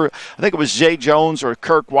receiver. I think it was Zay Jones or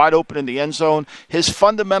Kirk wide open in the end zone. His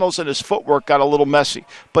fundamentals and his footwork got a little messy.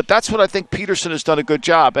 But that's what I think Peterson has done a good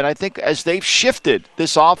job. And I think as they've shifted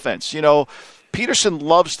this offense, Peterson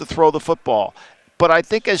loves to throw the football. But I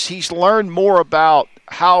think as he's learned more about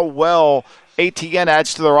how well ATN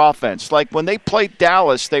adds to their offense. Like when they played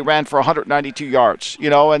Dallas, they ran for 192 yards,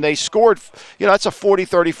 and they scored, that's a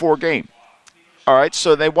 40-34 game. All right,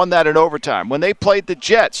 so they won that in overtime. When they played the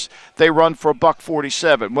Jets, they run for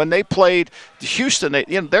 $147. When they played Houston,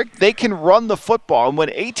 they can run the football. And when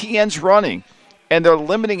ATN's running and they're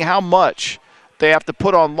limiting how much they have to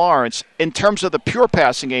put on Lawrence in terms of the pure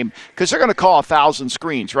passing game, because they're going to call 1,000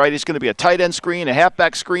 screens, right? It's going to be a tight end screen, a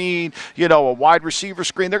halfback screen, a wide receiver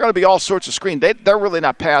screen. They're going to be all sorts of screens. They're really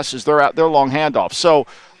not passes. They're long handoffs. So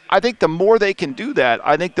I think the more they can do that,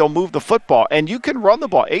 I think they'll move the football. And you can run the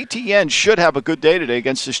ball. ATN should have a good day today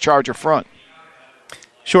against this Charger front.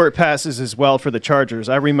 Short passes as well for the Chargers.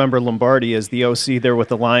 I remember Lombardi as the OC there with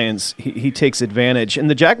the Lions. He takes advantage.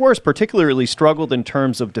 And the Jaguars particularly struggled in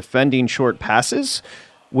terms of defending short passes,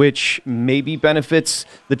 which maybe benefits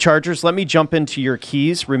the Chargers. Let me jump into your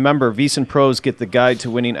keys. Remember, VSiN Pros get the guide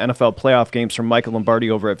to winning NFL playoff games from Michael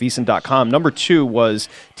Lombardi over at VSiN.com. Number 2 was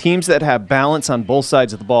teams that have balance on both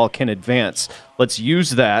sides of the ball can advance. Let's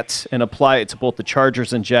use that and apply it to both the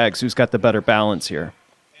Chargers and Jags. Who's got the better balance here?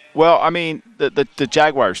 Well, I mean, the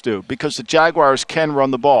Jaguars do, because the Jaguars can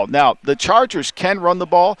run the ball. Now, the Chargers can run the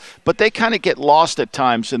ball, but they kind of get lost at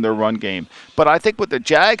times in their run game. But I think what the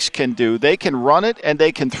Jags can do, they can run it and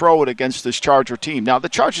they can throw it against this Charger team. Now, the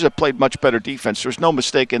Chargers have played much better defense. There's no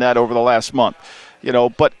mistake in that over the last month.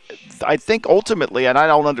 But I think ultimately, and I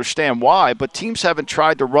don't understand why, but teams haven't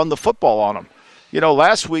tried to run the football on them.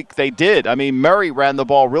 Last week they did. I mean, Murray ran the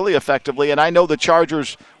ball really effectively, and I know the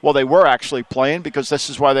Chargers, well, they were actually playing because this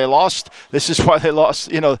is why they lost. They lost,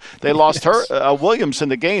 they lost Williams in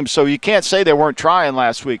the game, so you can't say they weren't trying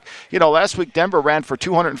last week. Last week Denver ran for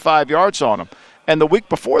 205 yards on them, and the week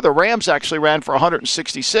before the Rams actually ran for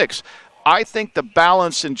 166. I think the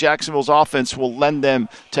balance in Jacksonville's offense will lend them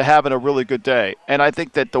to having a really good day, and I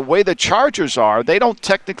think that the way the Chargers are, they don't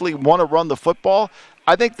technically want to run the football.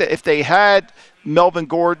 I think that if they had Melvin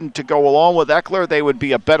Gordon to go along with Eckler, they would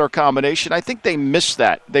be a better combination. I think they miss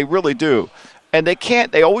that. They really do. And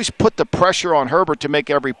they always put the pressure on Herbert to make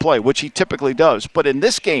every play, which he typically does. But in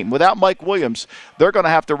this game, without Mike Williams, they're going to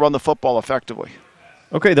have to run the football effectively.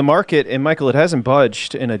 Okay, the market, and Michael, it hasn't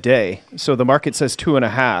budged in a day. So the market says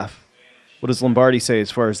 2.5. What does Lombardi say as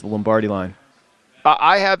far as the Lombardi line?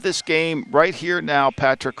 I have this game right here now,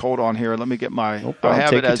 Patrick. Hold on here. Let me get my. Nope, I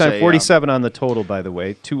have it as a 47 on the total, by the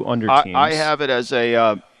way. 2 under teams. I have it as a.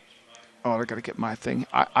 I got to get my thing.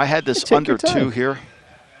 I had this under 2 here.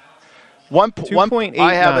 2.89.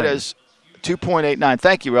 I have it as 2.89.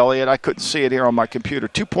 Thank you, Elliot. I couldn't see it here on my computer.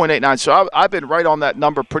 2.89. So I've been right on that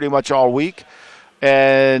number pretty much all week,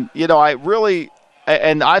 and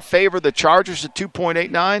I favor the Chargers at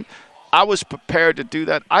 2.89. I was prepared to do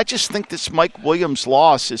that. I just think this Mike Williams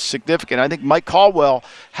loss is significant. I think Mike Caldwell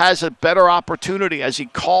has a better opportunity as he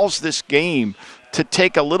calls this game to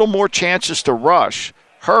take a little more chances to rush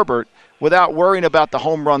Herbert without worrying about the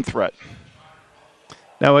home run threat.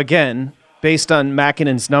 Now, again, based on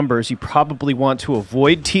Makinen's numbers, you probably want to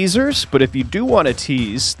avoid teasers, but if you do want to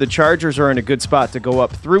tease, the Chargers are in a good spot to go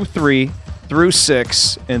up through 3, through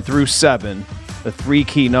 6, and through 7. The 3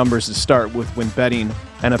 key numbers to start with when betting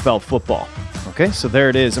NFL football. Okay, so there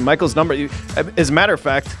it is. And Michael's number, as a matter of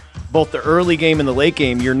fact, both the early game and the late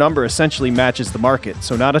game, your number essentially matches the market.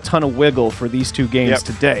 So not a ton of wiggle for these 2 games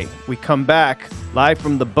today. We come back live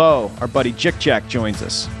from the Bow. Our buddy Jick Jack joins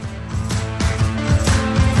us.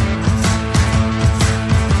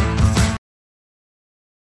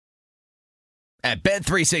 At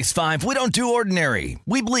Bet365, we don't do ordinary.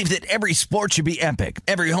 We believe that every sport should be epic.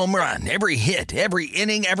 Every home run, every hit, every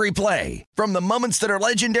inning, every play. From the moments that are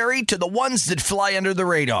legendary to the ones that fly under the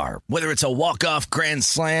radar. Whether it's a walk-off grand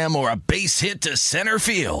slam or a base hit to center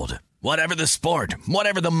field. Whatever the sport,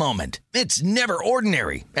 whatever the moment, it's never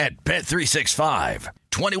ordinary at Bet365.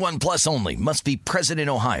 21 plus only. Must be present in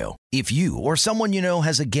Ohio. If you or someone you know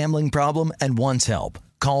has a gambling problem and wants help,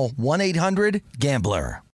 call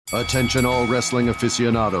 1-800-GAMBLER. Attention all wrestling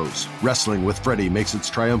aficionados. Wrestling with Freddie makes its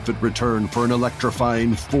triumphant return for an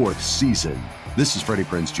electrifying 4th season. This is Freddie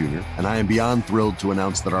Prinze Jr., and I am beyond thrilled to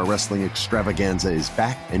announce that our wrestling extravaganza is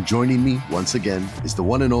back, and joining me once again is the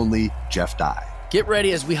one and only Jeff Dye. Get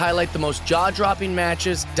ready as we highlight the most jaw-dropping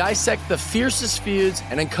matches, dissect the fiercest feuds,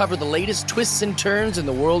 and uncover the latest twists and turns in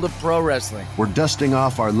the world of pro wrestling. We're dusting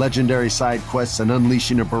off our legendary side quests and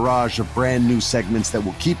unleashing a barrage of brand new segments that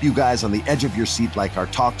will keep you guys on the edge of your seat like our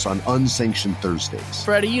talks on Unsanctioned Thursdays.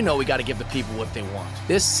 Freddie, you know we got to give the people what they want.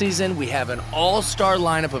 This season, we have an all-star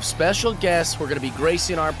lineup of special guests who are going to be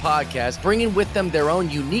gracing our podcast, bringing with them their own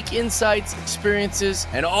unique insights, experiences,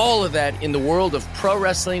 and all of that in the world of pro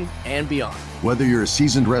wrestling and beyond. Whether you're a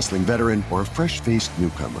seasoned wrestling veteran or a fresh-faced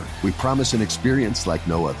newcomer, we promise an experience like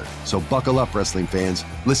no other. So buckle up, wrestling fans.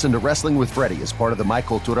 Listen to Wrestling with Freddie as part of the My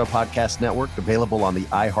Cultura Podcast Network, available on the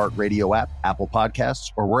iHeartRadio app, Apple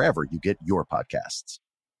Podcasts, or wherever you get your podcasts.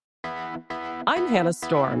 I'm Hannah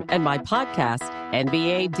Storm, and my podcast,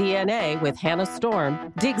 NBA DNA with Hannah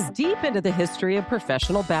Storm, digs deep into the history of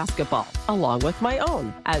professional basketball, along with my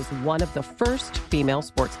own, as one of the first female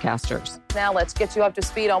sportscasters. Now let's get you up to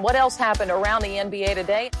speed on what else happened around the NBA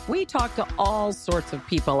today. We talked to all sorts of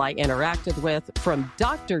people I interacted with, from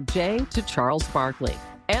Dr. J to Charles Barkley,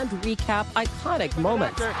 and recap iconic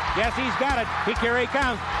moments. Yes, he's got it. Here he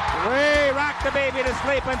comes. Way rock the baby to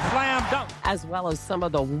sleep and slam dunk. As well as some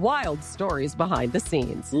of the wild stories behind the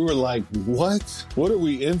scenes. We were like, what? What are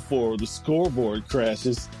we in for? The scoreboard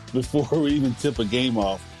crashes before we even tip a game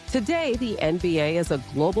off. Today, the NBA is a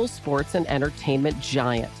global sports and entertainment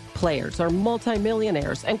giant. Players are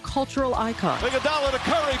multimillionaires and cultural icons. Iguodala to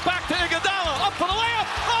Curry, back to Iguodala, up for the layup.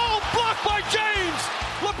 Oh, blocked by James.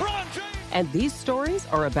 LeBron James. And these stories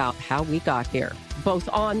are about how we got here, both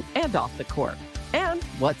on and off the court. And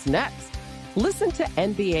what's next? Listen to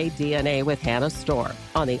NBA DNA with Hannah Storm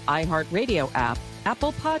on the iHeartRadio app,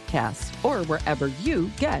 Apple Podcasts, or wherever you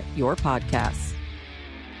get your podcasts.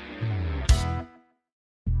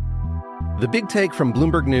 The Big Take from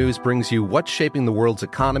Bloomberg News brings you what's shaping the world's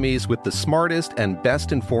economies with the smartest and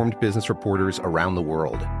best-informed business reporters around the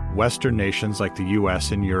world. Western nations like the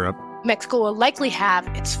U.S. and Europe. Mexico will likely have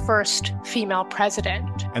its first female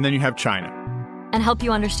president. And then you have China. And help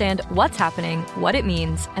you understand what's happening, what it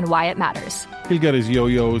means, and why it matters. He'll get his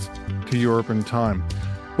yo-yos to Europe in time.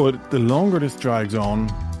 But the longer this drags on,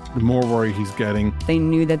 the more worry he's getting. They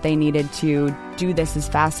knew that they needed to do this as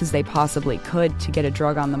fast as they possibly could to get a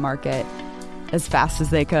drug on the market as fast as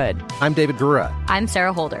they could. I'm David Gura. I'm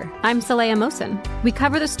Sarah Holder. I'm Saleha Mohsen. We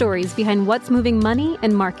cover the stories behind what's moving money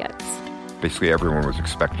and markets. Basically, everyone was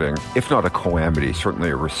expecting, if not a calamity, certainly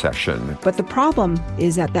a recession. But the problem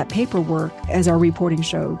is that paperwork, as our reporting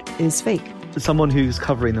showed, is fake. As someone who's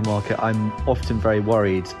covering the market, I'm often very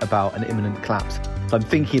worried about an imminent collapse. So I'm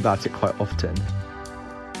thinking about it quite often.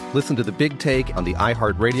 Listen to The Big Take on the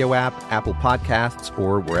iHeartRadio app, Apple Podcasts,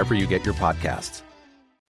 or wherever you get your podcasts.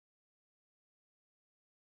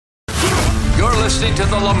 You're listening to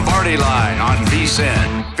The Lombardi Line on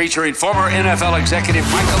VSiN, featuring former NFL executive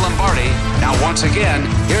Michael Lombardi. Now, once again,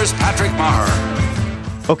 here's Patrick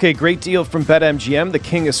Maher. Okay, great deal from BetMGM, the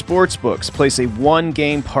king of sportsbooks. Place a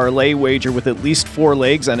one-game parlay wager with at least 4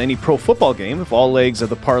 legs on any pro football game. If all legs of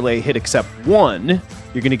the parlay hit except one,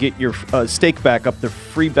 you're going to get your stake back up to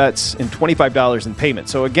free bets and $25 in payment.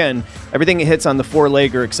 So again, everything that hits on the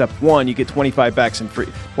 4-legger except one, you get $25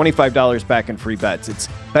 back in free bets. It's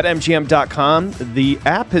BetMGM.com. The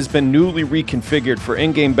app has been newly reconfigured for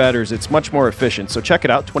in-game bettors. It's much more efficient. So check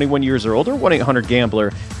it out, 21 years or older,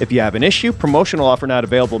 1-800-GAMBLER. If you have an issue, promotional offer not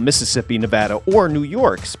available in Mississippi, Nevada, or New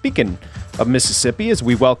York. Speaking of Mississippi, as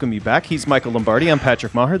we welcome you back, he's Michael Lombardi. I'm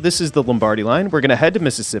Patrick Maher. This is the Lombardi Line. We're going to head to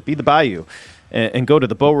Mississippi, the Bayou, and go to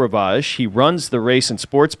the Beau Rivage. He runs the race and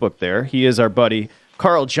sportsbook there. He is our buddy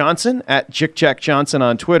Carl Johnson at Jick Johnson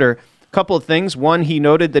on Twitter. A couple of things. One, he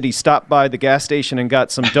noted that he stopped by the gas station and got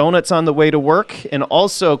some donuts on the way to work. And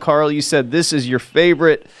also, Carl, you said this is your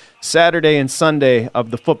favorite Saturday and Sunday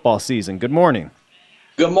of the football season. Good morning.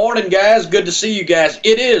 Good morning, guys. Good to see you guys.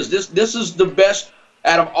 It is. This is the best.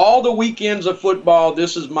 Out of all the weekends of football,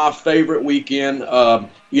 this is my favorite weekend.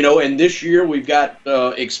 And this year we've got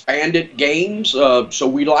expanded games, so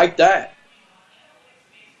we like that.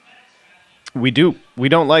 We do. We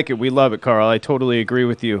don't like it. We love it, Carl. I totally agree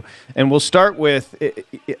with you. And we'll start with,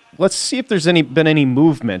 let's see if there's been any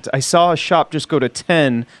movement. I saw a shop just go to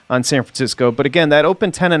 10 on San Francisco, but again, that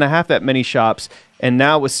opened 10.5 at many shops, and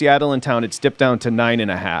now with Seattle in town, it's dipped down to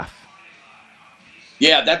 9.5.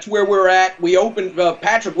 Yeah, that's where we're at. We opened,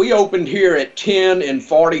 Patrick, we opened here at 10 and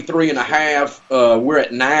 43.5. We're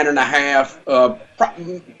at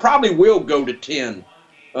 9.5. Probably will go to 10.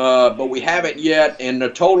 But we haven't yet, and the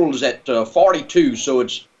total is at 42, so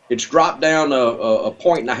it's dropped down a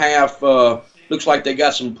point and a half. Looks like they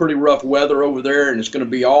got some pretty rough weather over there, and it's going to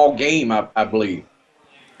be all game, I believe.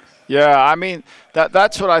 Yeah, I mean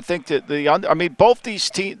that's what I think that the under. I mean both these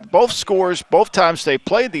teams, both scores, both times they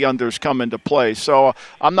played, the unders come into play. So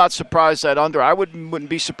I'm not surprised that under. I wouldn't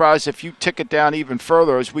be surprised if you tick it down even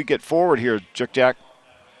further as we get forward here, Jack.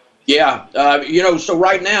 Yeah, so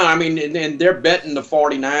right now, I mean, and they're betting the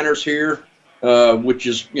 49ers here, which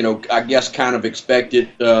is, I guess kind of expected.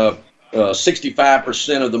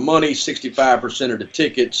 65% of the money, 65% of the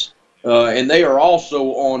tickets. And they are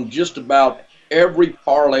also on just about every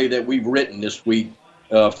parlay that we've written this week.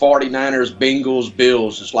 49ers, Bengals,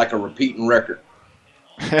 Bills. It's like a repeating record.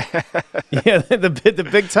 Yeah, the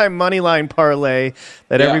big-time money line parlay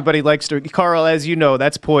that everybody likes to – Carl, as you know,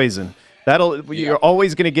 that's poison. You're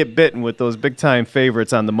always going to get bitten with those big-time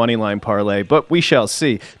favorites on the money line parlay, but we shall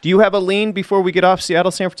see. Do you have a lean before we get off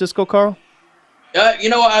Seattle, San Francisco, Carl?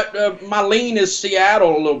 My lean is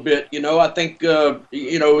Seattle a little bit. I think,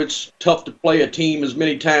 it's tough to play a team as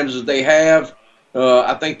many times as they have.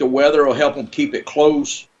 I think the weather will help them keep it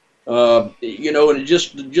close. And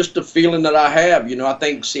just the feeling that I have, I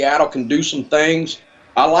think Seattle can do some things.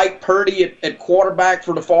 I like Purdy at quarterback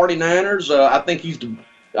for the 49ers. I think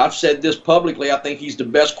I've said this publicly, I think he's the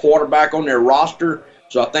best quarterback on their roster,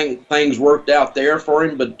 so I think things worked out there for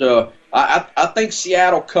him. But I think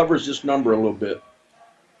Seattle covers this number a little bit.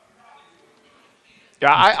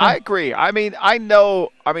 Yeah, I agree. I mean,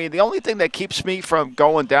 the only thing that keeps me from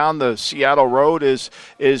going down the Seattle road is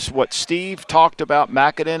what Steve talked about,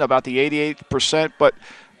 Macadin, about the 88%. But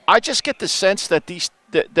I just get the sense that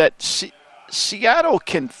Seattle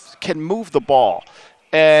can move the ball.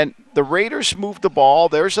 And the Raiders move the ball.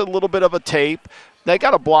 There's a little bit of a tape. They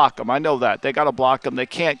got to block them. I know that. They got to block them. They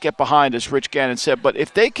can't get behind, as Rich Gannon said. But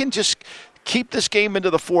if they can just keep this game into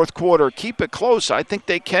the fourth quarter, keep it close, I think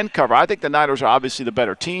they can cover. I think the Niners are obviously the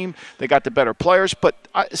better team. They got the better players. But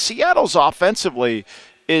Seattle's offensively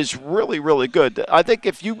is really, really good. I think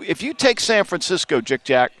if you take San Francisco,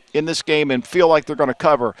 Jack, in this game and feel like they're going to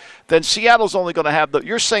cover, then Seattle's only going to have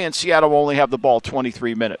you're saying Seattle will only have the ball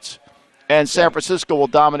 23 minutes. And San Francisco will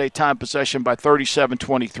dominate time possession by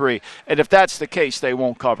 37-23. And if that's the case, they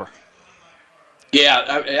won't cover.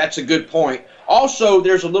 Yeah, that's a good point. Also,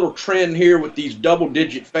 there's a little trend here with these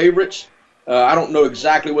double-digit favorites. I don't know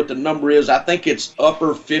exactly what the number is. I think it's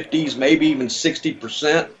upper 50s, maybe even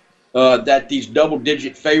 60%, that these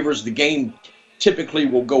double-digit favors, the game typically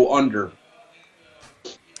will go under.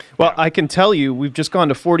 Well, I can tell you, we've just gone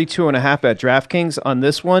to 42.5 at DraftKings on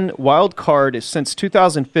this one. Wild card is since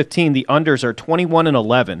 2015, the unders are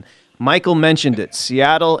 21-11. Michael mentioned it.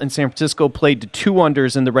 Seattle and San Francisco played to 2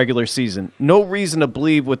 unders in the regular season. No reason to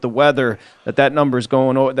believe with the weather that number's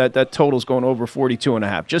going that total's going over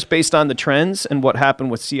 42.5. Just based on the trends and what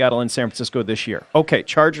happened with Seattle and San Francisco this year. Okay,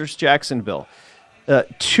 Chargers, Jacksonville.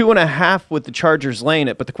 2.5 with the Chargers laying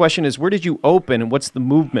it. But the question is, where did you open and what's the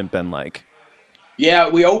movement been like? Yeah,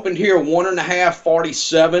 we opened here 1.5,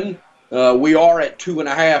 47. We are at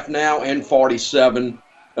 2.5 now and 47.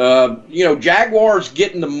 Jaguars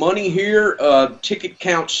getting the money here. Ticket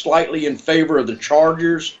count slightly in favor of the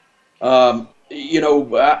Chargers. My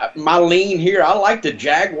lean here, I like the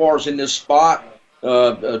Jaguars in this spot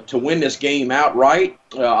to win this game outright.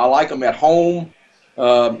 I like them at home.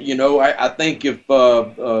 I think if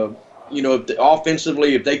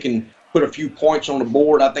offensively, if they can put a few points on the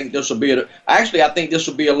board, I think this will be I think this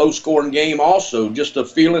will be a low-scoring game also. Just a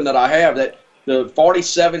feeling that I have that the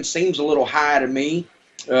 47 seems a little high to me.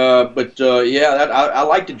 I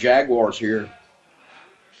like the Jaguars here.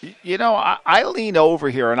 I lean over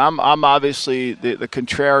here, and I'm obviously the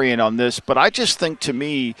contrarian on this, but I just think, to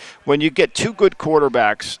me, when you get 2 good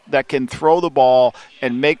quarterbacks that can throw the ball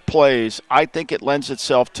and make plays, I think it lends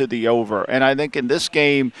itself to the over. And I think in this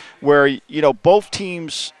game where, both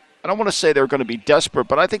teams – I don't want to say they're going to be desperate,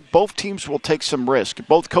 but I think both teams will take some risk.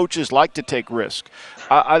 Both coaches like to take risk.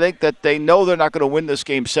 I think that they know they're not going to win this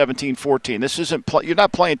game 17-14. This isn't you're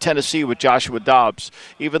not playing Tennessee with Joshua Dobbs,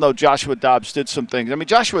 even though Joshua Dobbs did some things. I mean,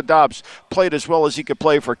 Joshua Dobbs played as well as he could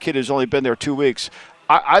play for a kid who's only been there 2 weeks.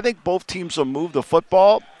 I think both teams will move the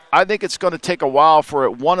football. I think it's going to take a while for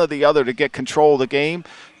one or the other to get control of the game.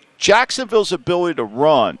 Jacksonville's ability to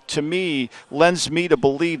run, to me, lends me to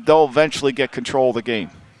believe they'll eventually get control of the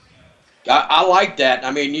game. I like that.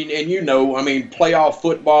 I mean, playoff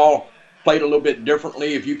football played a little bit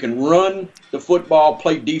differently. If you can run the football,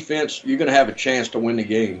 play defense, you're going to have a chance to win the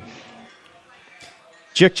game.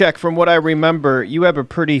 Jick, from what I remember, you have a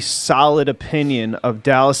pretty solid opinion of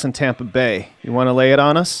Dallas and Tampa Bay. You want to lay it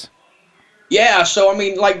on us? Yeah, so,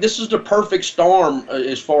 this is the perfect storm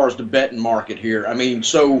as far as the betting market here.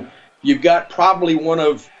 So you've got probably one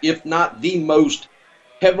of, if not the most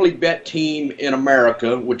heavily bet team in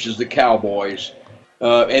America, which is the Cowboys.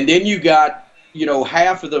 And then you got,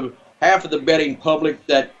 half of the betting public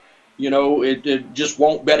that, it just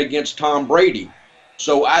won't bet against Tom Brady.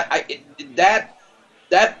 So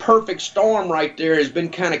that perfect storm right there has been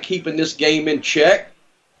kind of keeping this game in check.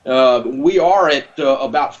 We are at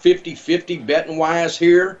about 50-50 betting-wise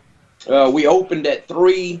here. We opened at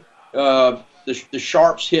 3. The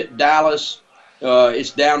Sharps hit Dallas. It's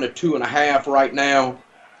down to 2.5 right now.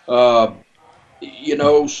 So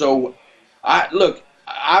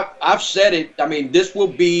I've said it. This will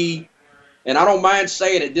be, and I don't mind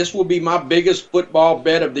saying it, this will be my biggest football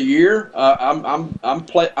bet of the year.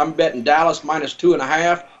 I'm betting Dallas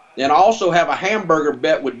 -2.5. And I also have a hamburger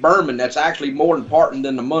bet with Berman that's actually more important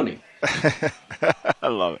than the money. I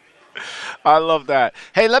love it. I love that.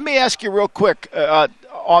 Hey, let me ask you real quick.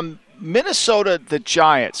 On Minnesota, the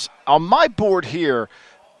Giants, on my board here,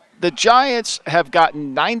 the Giants have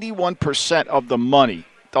gotten 91% of the money.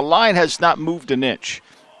 The line has not moved an inch.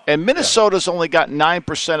 And Minnesota's only got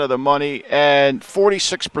 9% of the money and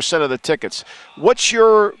 46% of the tickets. What's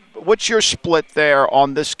your split there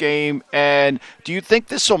on this game, and do you think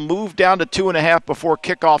this will move down to 2.5 before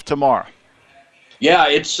kickoff tomorrow? Yeah,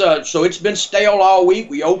 it's been stale all week.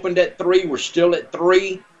 We opened at 3. We're still at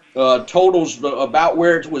 3. Totals about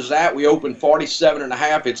where it was at. We opened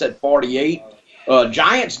 47.5. It's at 48.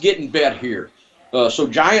 Giants getting bet here. So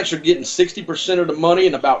Giants are getting 60% of the money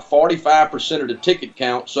and about 45% of the ticket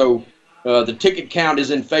count. So the ticket count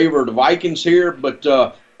is in favor of the Vikings here, but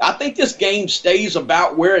I think this game stays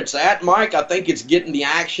about where it's at, Mike. I think it's getting the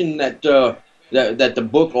action that the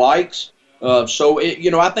book likes. I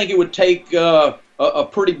think it would take a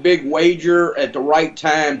pretty big wager at the right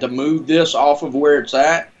time to move this off of where it's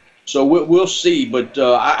at. So we'll see, but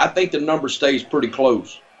I think the number stays pretty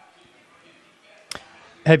close.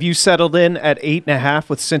 Have you settled in at 8.5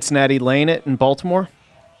 with Cincinnati laying it in Baltimore?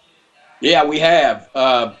 Yeah, we have.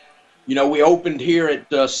 We opened here at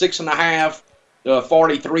 6.5.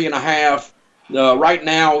 43.5. Right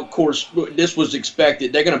now, of course, this was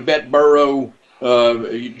expected. They're going to bet Burrow,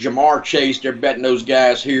 Jamar Chase. They're betting those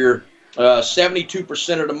guys here.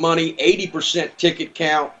 72% of the money, 80% ticket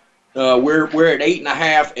count. We're at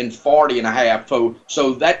 8.5 and 40.5.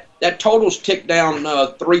 So that total's ticked down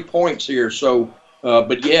 3 points here. So,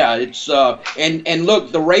 but yeah, it's and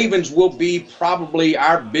look, the Ravens will be probably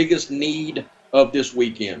our biggest need of this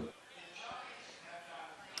weekend.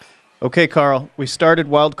 Okay, Carl, we started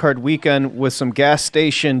Wild Card Weekend with some gas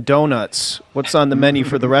station donuts. What's on the menu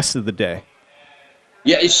for the rest of the day?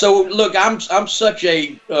 Yeah, so look, I'm such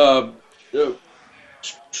a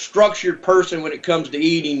structured person when it comes to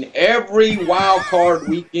eating. Every Wild Card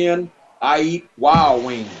Weekend, I eat Wild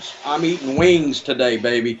Wings. I'm eating wings today,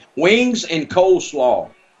 baby. Wings and coleslaw.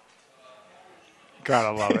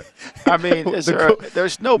 Gotta love it.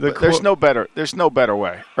 There's no better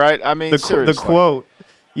way, right? Seriously. The quote.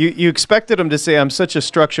 You expected him to say, I'm such a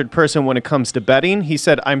structured person when it comes to betting. He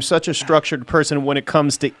said, I'm such a structured person when it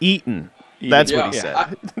comes to eating. That's what he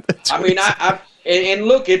said. And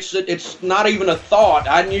look, it's not even a thought.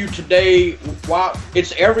 I knew today,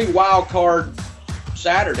 it's every Wild Card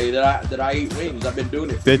Saturday that I eat wings. I've been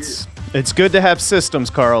doing it for years. It's good to have systems,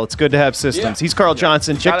 Carl. It's good to have systems. Yeah. He's Carl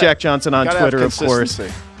Johnson, Jack Johnson on Twitter, of course.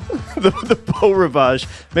 the Beau Rivage.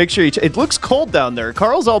 Make sure it looks cold down there.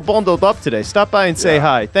 Carl's all bundled up today. Stop by and say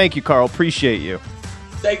hi. Thank you, Carl. Appreciate you.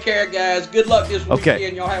 Take care, guys. Good luck this weekend.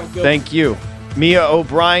 Okay. Y'all have a good Thank you. Mia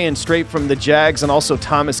O'Brien straight from the Jags, and also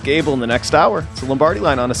Thomas Gable in the next hour. It's the Lombardi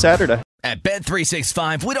Line on a Saturday. At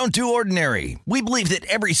Bet365, we don't do ordinary. We believe that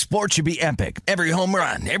every sport should be epic. Every home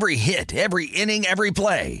run, every hit, every inning, every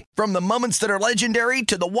play. From the moments that are legendary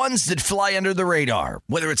to the ones that fly under the radar.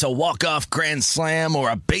 Whether it's a walk-off grand slam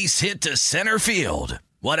or a base hit to center field.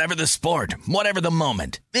 Whatever the sport, whatever the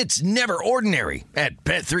moment. It's never ordinary at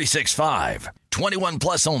Bet365. 21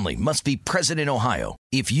 plus only. Must be present in Ohio.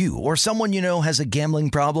 If you or someone you know has a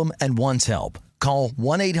gambling problem and wants help, call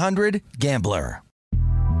 1-800-GAMBLER.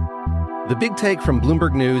 The Big Take from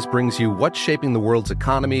Bloomberg News brings you what's shaping the world's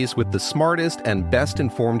economies with the smartest and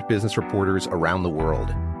best-informed business reporters around the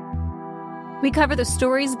world. We cover the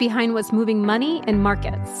stories behind what's moving money and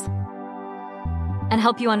markets, and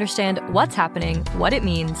help you understand what's happening, what it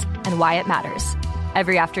means, and why it matters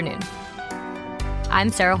every afternoon.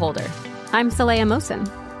 I'm Sarah Holder. I'm Saleha Mohsin.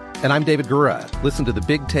 And I'm David Gura. Listen to The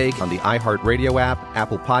Big Take on the iHeartRadio app,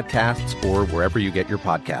 Apple Podcasts, or wherever you get your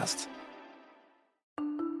podcasts.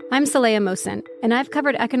 I'm Saleha Mohsin, and I've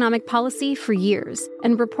covered economic policy for years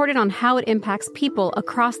and reported on how it impacts people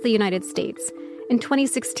across the United States. In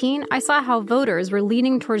 2016, I saw how voters were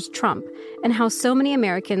leaning towards Trump and how so many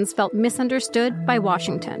Americans felt misunderstood by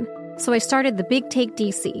Washington. So I started The Big Take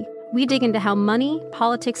DC. We dig into how money,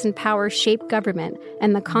 politics, and power shape government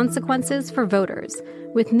and the consequences for voters.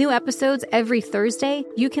 With new episodes every Thursday,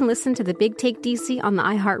 you can listen to The Big Take DC on the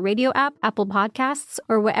iHeartRadio app, Apple Podcasts,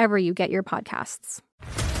 or wherever you get your podcasts.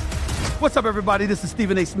 What's up, everybody? This is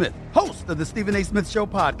Stephen A. Smith, host of the Stephen A. Smith Show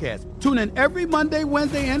podcast. Tune in every Monday,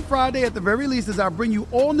 Wednesday, and Friday at the very least as I bring you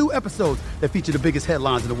all new episodes that feature the biggest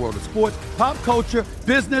headlines in the world of sports, pop culture,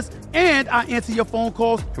 business, and I answer your phone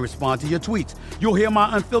calls and respond to your tweets. You'll hear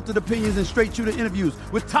my unfiltered opinions and straight-shooter interviews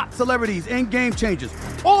with top celebrities and game changers.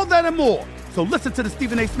 All of that and more. So listen to the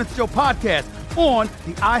Stephen A. Smith Show podcast on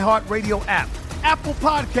the iHeartRadio app, Apple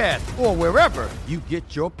Podcasts, or wherever you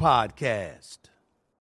get your podcasts.